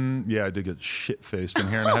 Yeah, I did get shit-faced in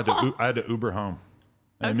here, and I had to Uber home.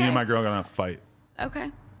 And me Okay. and my girl got in a fight.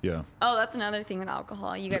 Okay. Yeah. Oh, that's another thing with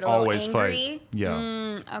alcohol. You get a Always little angry. fight.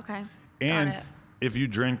 Yeah. Okay. And Got it. if you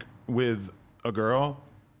drink with a girl,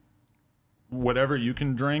 whatever you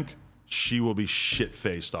can drink, she will be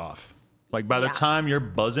shit-faced off. Like by the Yeah. time you're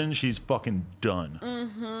buzzing, she's fucking done.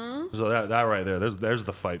 Mm-hmm. So that right there, there's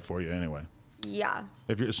the fight for you anyway. Yeah.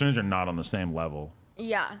 As soon as you're not on the same level.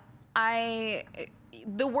 Yeah.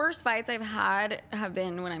 The worst fights I've had have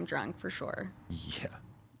been when I'm drunk, for sure. Yeah.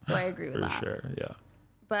 So I agree with For that. sure. Yeah.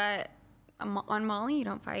 But on Molly, you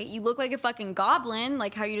don't fight. You look like a fucking goblin,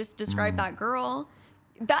 like how you just described that girl.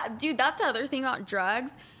 That's the other thing about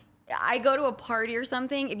drugs. I go to a party or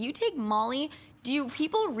something. If you take Molly, do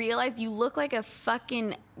people realize you look like a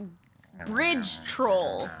fucking bridge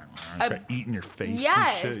troll? Try eating your face.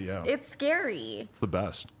 Yes, And shit. Yeah. it's scary. It's the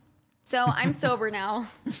best. So I'm sober now.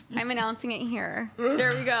 I'm announcing it here.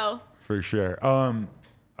 There we go. For sure. All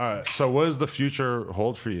right. So what does the future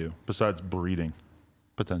hold for you besides breeding,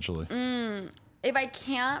 potentially? If I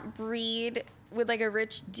can't breed with like a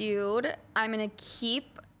rich dude, I'm going to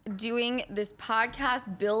keep doing this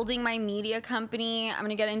podcast, building my media company. I'm going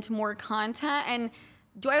to get into more content. And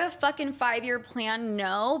do I have a fucking 5-year plan?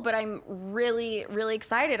 No, but I'm really, really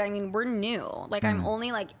excited. I mean, we're new. Like, I'm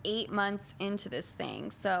only like 8 months into this thing.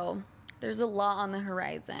 So there's a lot on the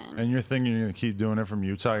horizon. And you're thinking you're going to keep doing it from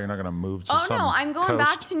Utah? You're not going to move to some no, I'm going coast?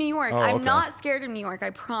 back to New York. Oh, I'm okay. not scared of New York. I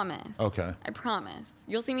promise. Okay. I promise.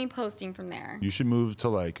 You'll see me posting from there. You should move to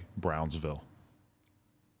like Brownsville.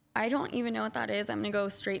 I don't even know what that is. I'm going to go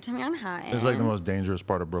straight to Manhattan. It's like the most dangerous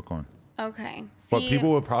part of Brooklyn. Okay. But See,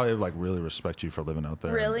 people would probably like really respect you for living out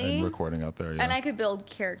there Really? and recording out there. Yeah. and I could build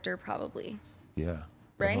character probably. Yeah.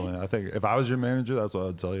 Right? Definitely. I think if I was your manager, that's what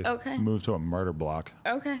I'd tell you. Okay. Move to a murder block.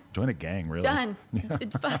 Okay. Join a gang, really. Done.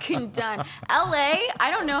 It's fucking done. LA,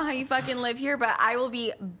 I don't know how you fucking live here, but I will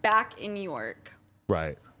be back in New York.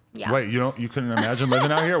 Right. Yeah. Wait, you couldn't imagine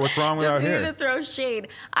living out here? What's wrong with out Just here? need to throw shade.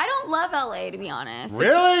 I don't love LA, to be honest.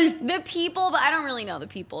 Really? The people, but I don't really know the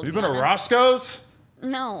people. You been to Roscoe's?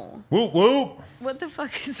 No. Whoop whoop. What the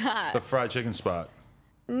fuck is that? The fried chicken spot.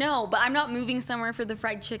 No, but I'm not moving somewhere for the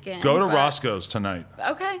fried chicken. Go to but- Roscoe's tonight.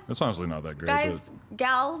 Okay. It's honestly not that great. Guys,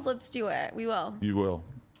 gals, let's do it. We will. but you will.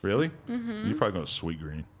 Really? Mm-hmm. You probably go to Sweet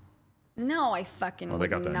Green. No, I fucking Oh, they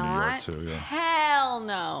got that in New York, not. too, yeah. Hell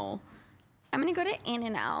no. I'm gonna go to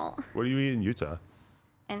In-N-Out. What do you eat in Utah?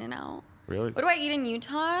 In-N-Out. Really? What do I eat in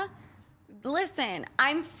Utah? Listen,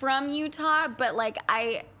 I'm from Utah, but like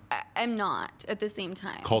I am not at the same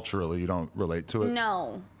time. Culturally, you don't relate to it?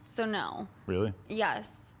 No. So no. Really?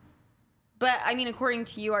 Yes. But I mean, according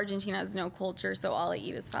to you, Argentina has no culture, so all I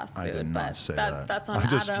eat is fast food. I did but not say that. That's on I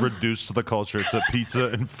just Adam. reduced the culture to pizza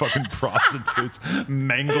and fucking prostitutes.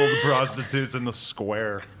 Mangled prostitutes in the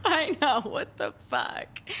square. I know, what the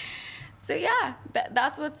fuck. So yeah,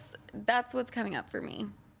 that's what's coming up for me.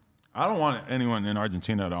 I don't want anyone in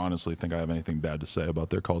Argentina to honestly think I have anything bad to say about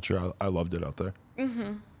their culture. I loved it out there.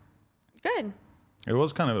 Good. It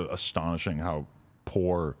was kind of astonishing how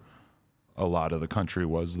poor a lot of the country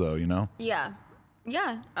was, though, you know? Yeah.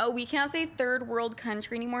 Yeah. Oh, we can't say third world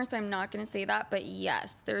country anymore, so I'm not going to say that. But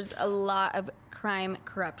yes, there's a lot of crime,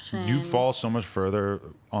 corruption. You fall so much further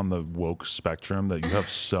on the woke spectrum that you have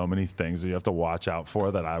so many things that you have to watch out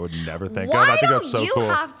for that I would never think of. Why I think don't that's so you cool.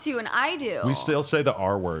 have to and I do? We still say the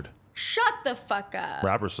R word. Shut the fuck up.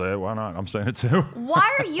 Rappers say it. Why not? I'm saying it too.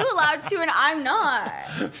 Why are you allowed to and I'm not?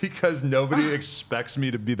 Because nobody expects me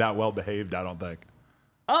to be that well behaved, I don't think.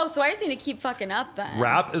 Oh, so I just need to keep fucking up then.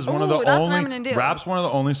 Rap is one of Ooh, the that's what only I'm gonna do. rap's one of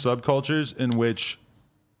the only subcultures in which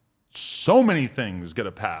so many things get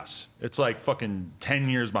a pass. It's like fucking 10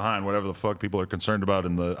 years behind whatever the fuck people are concerned about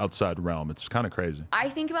in the outside realm. It's kind of crazy. I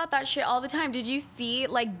think about that shit all the time. Did you see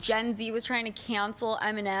like Gen Z was trying to cancel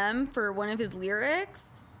Eminem for one of his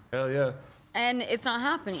lyrics? Hell yeah. And it's not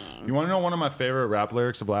happening. You want to know one of my favorite rap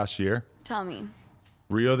lyrics of last year? Tell me.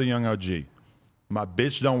 Rio the Young OG. My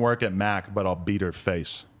bitch don't work at Mac, but I'll beat her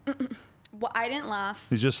face. Well, I didn't laugh.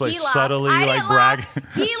 He's just like He laughed. subtly I like didn't bragging.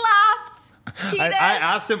 laugh. He laughed. He I did.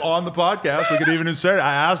 asked him on the podcast. We could even insert it.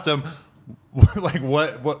 I asked him, like,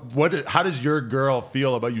 what? How does your girl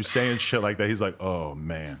feel about you saying shit like that? He's like, oh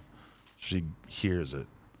man, she hears it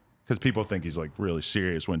because people think he's like really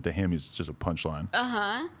serious. When to him, he's just a punchline.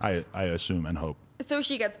 I assume and hope. So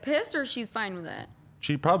she gets pissed or she's fine with it?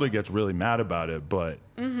 She probably gets really mad about it, but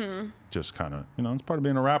just kind of, it's part of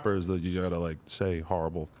being a rapper is that you gotta like say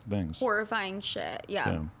horrible things. Horrifying shit.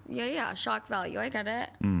 Yeah. Yeah. Shock value. I get it.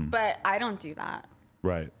 But I don't do that.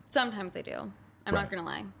 Right. Sometimes I do. I'm Right. not going to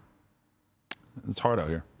lie. It's hard out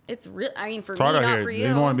here. It's real. I mean, for It's me, hard out not here. for You you.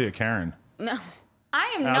 don't want to be a Karen. No.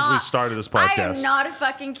 I am As not. we started this I podcast. am not a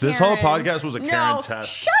fucking Karen. This whole podcast was a Karen No, test.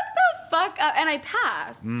 Shut the fuck up. And I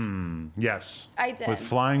passed. Yes. I did. With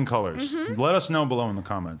flying colors. Let us know below in the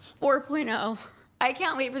comments. 4.0. I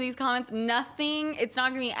can't wait for these comments. Nothing. It's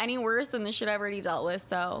not going to be any worse than the shit I've already dealt with.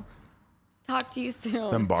 So, talk to you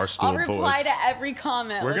soon. Them Barstool I'll reply boys. to every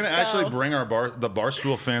comment. We're going to Let's actually go. bring the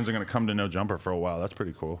Barstool fans are going to come to No Jumper for a while. That's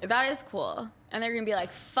pretty cool. That is cool. And they're going to be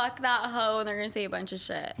like, fuck that hoe. And they're going to say a bunch of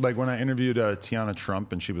shit. Like when I interviewed Tiana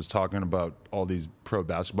Trump and she was talking about all these pro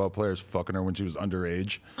basketball players fucking her when she was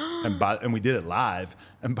underage. and we did it live.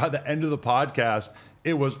 And by the end of the podcast,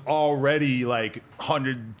 it was already like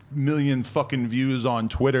 100 million fucking views on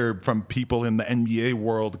Twitter from people in the NBA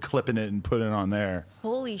world clipping it and putting it on there.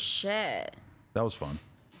 Holy shit. That was fun.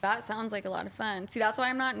 That sounds like a lot of fun. See, that's why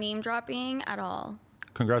I'm not name dropping at all.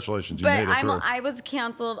 congratulations, you But made it through. I was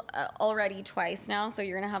canceled already twice now, so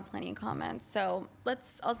you're gonna have plenty of comments. So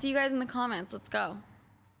I'll see you guys in the comments. Let's go.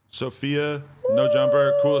 Sophia, No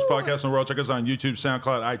Jumper, coolest podcast in the world. Check us out on YouTube,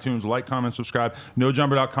 SoundCloud, iTunes. Like, comment, subscribe.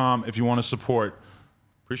 NoJumper.com if you want to support.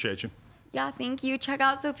 Appreciate you. Yeah, thank you. Check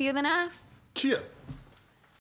out Sophia the Neff. Cheer.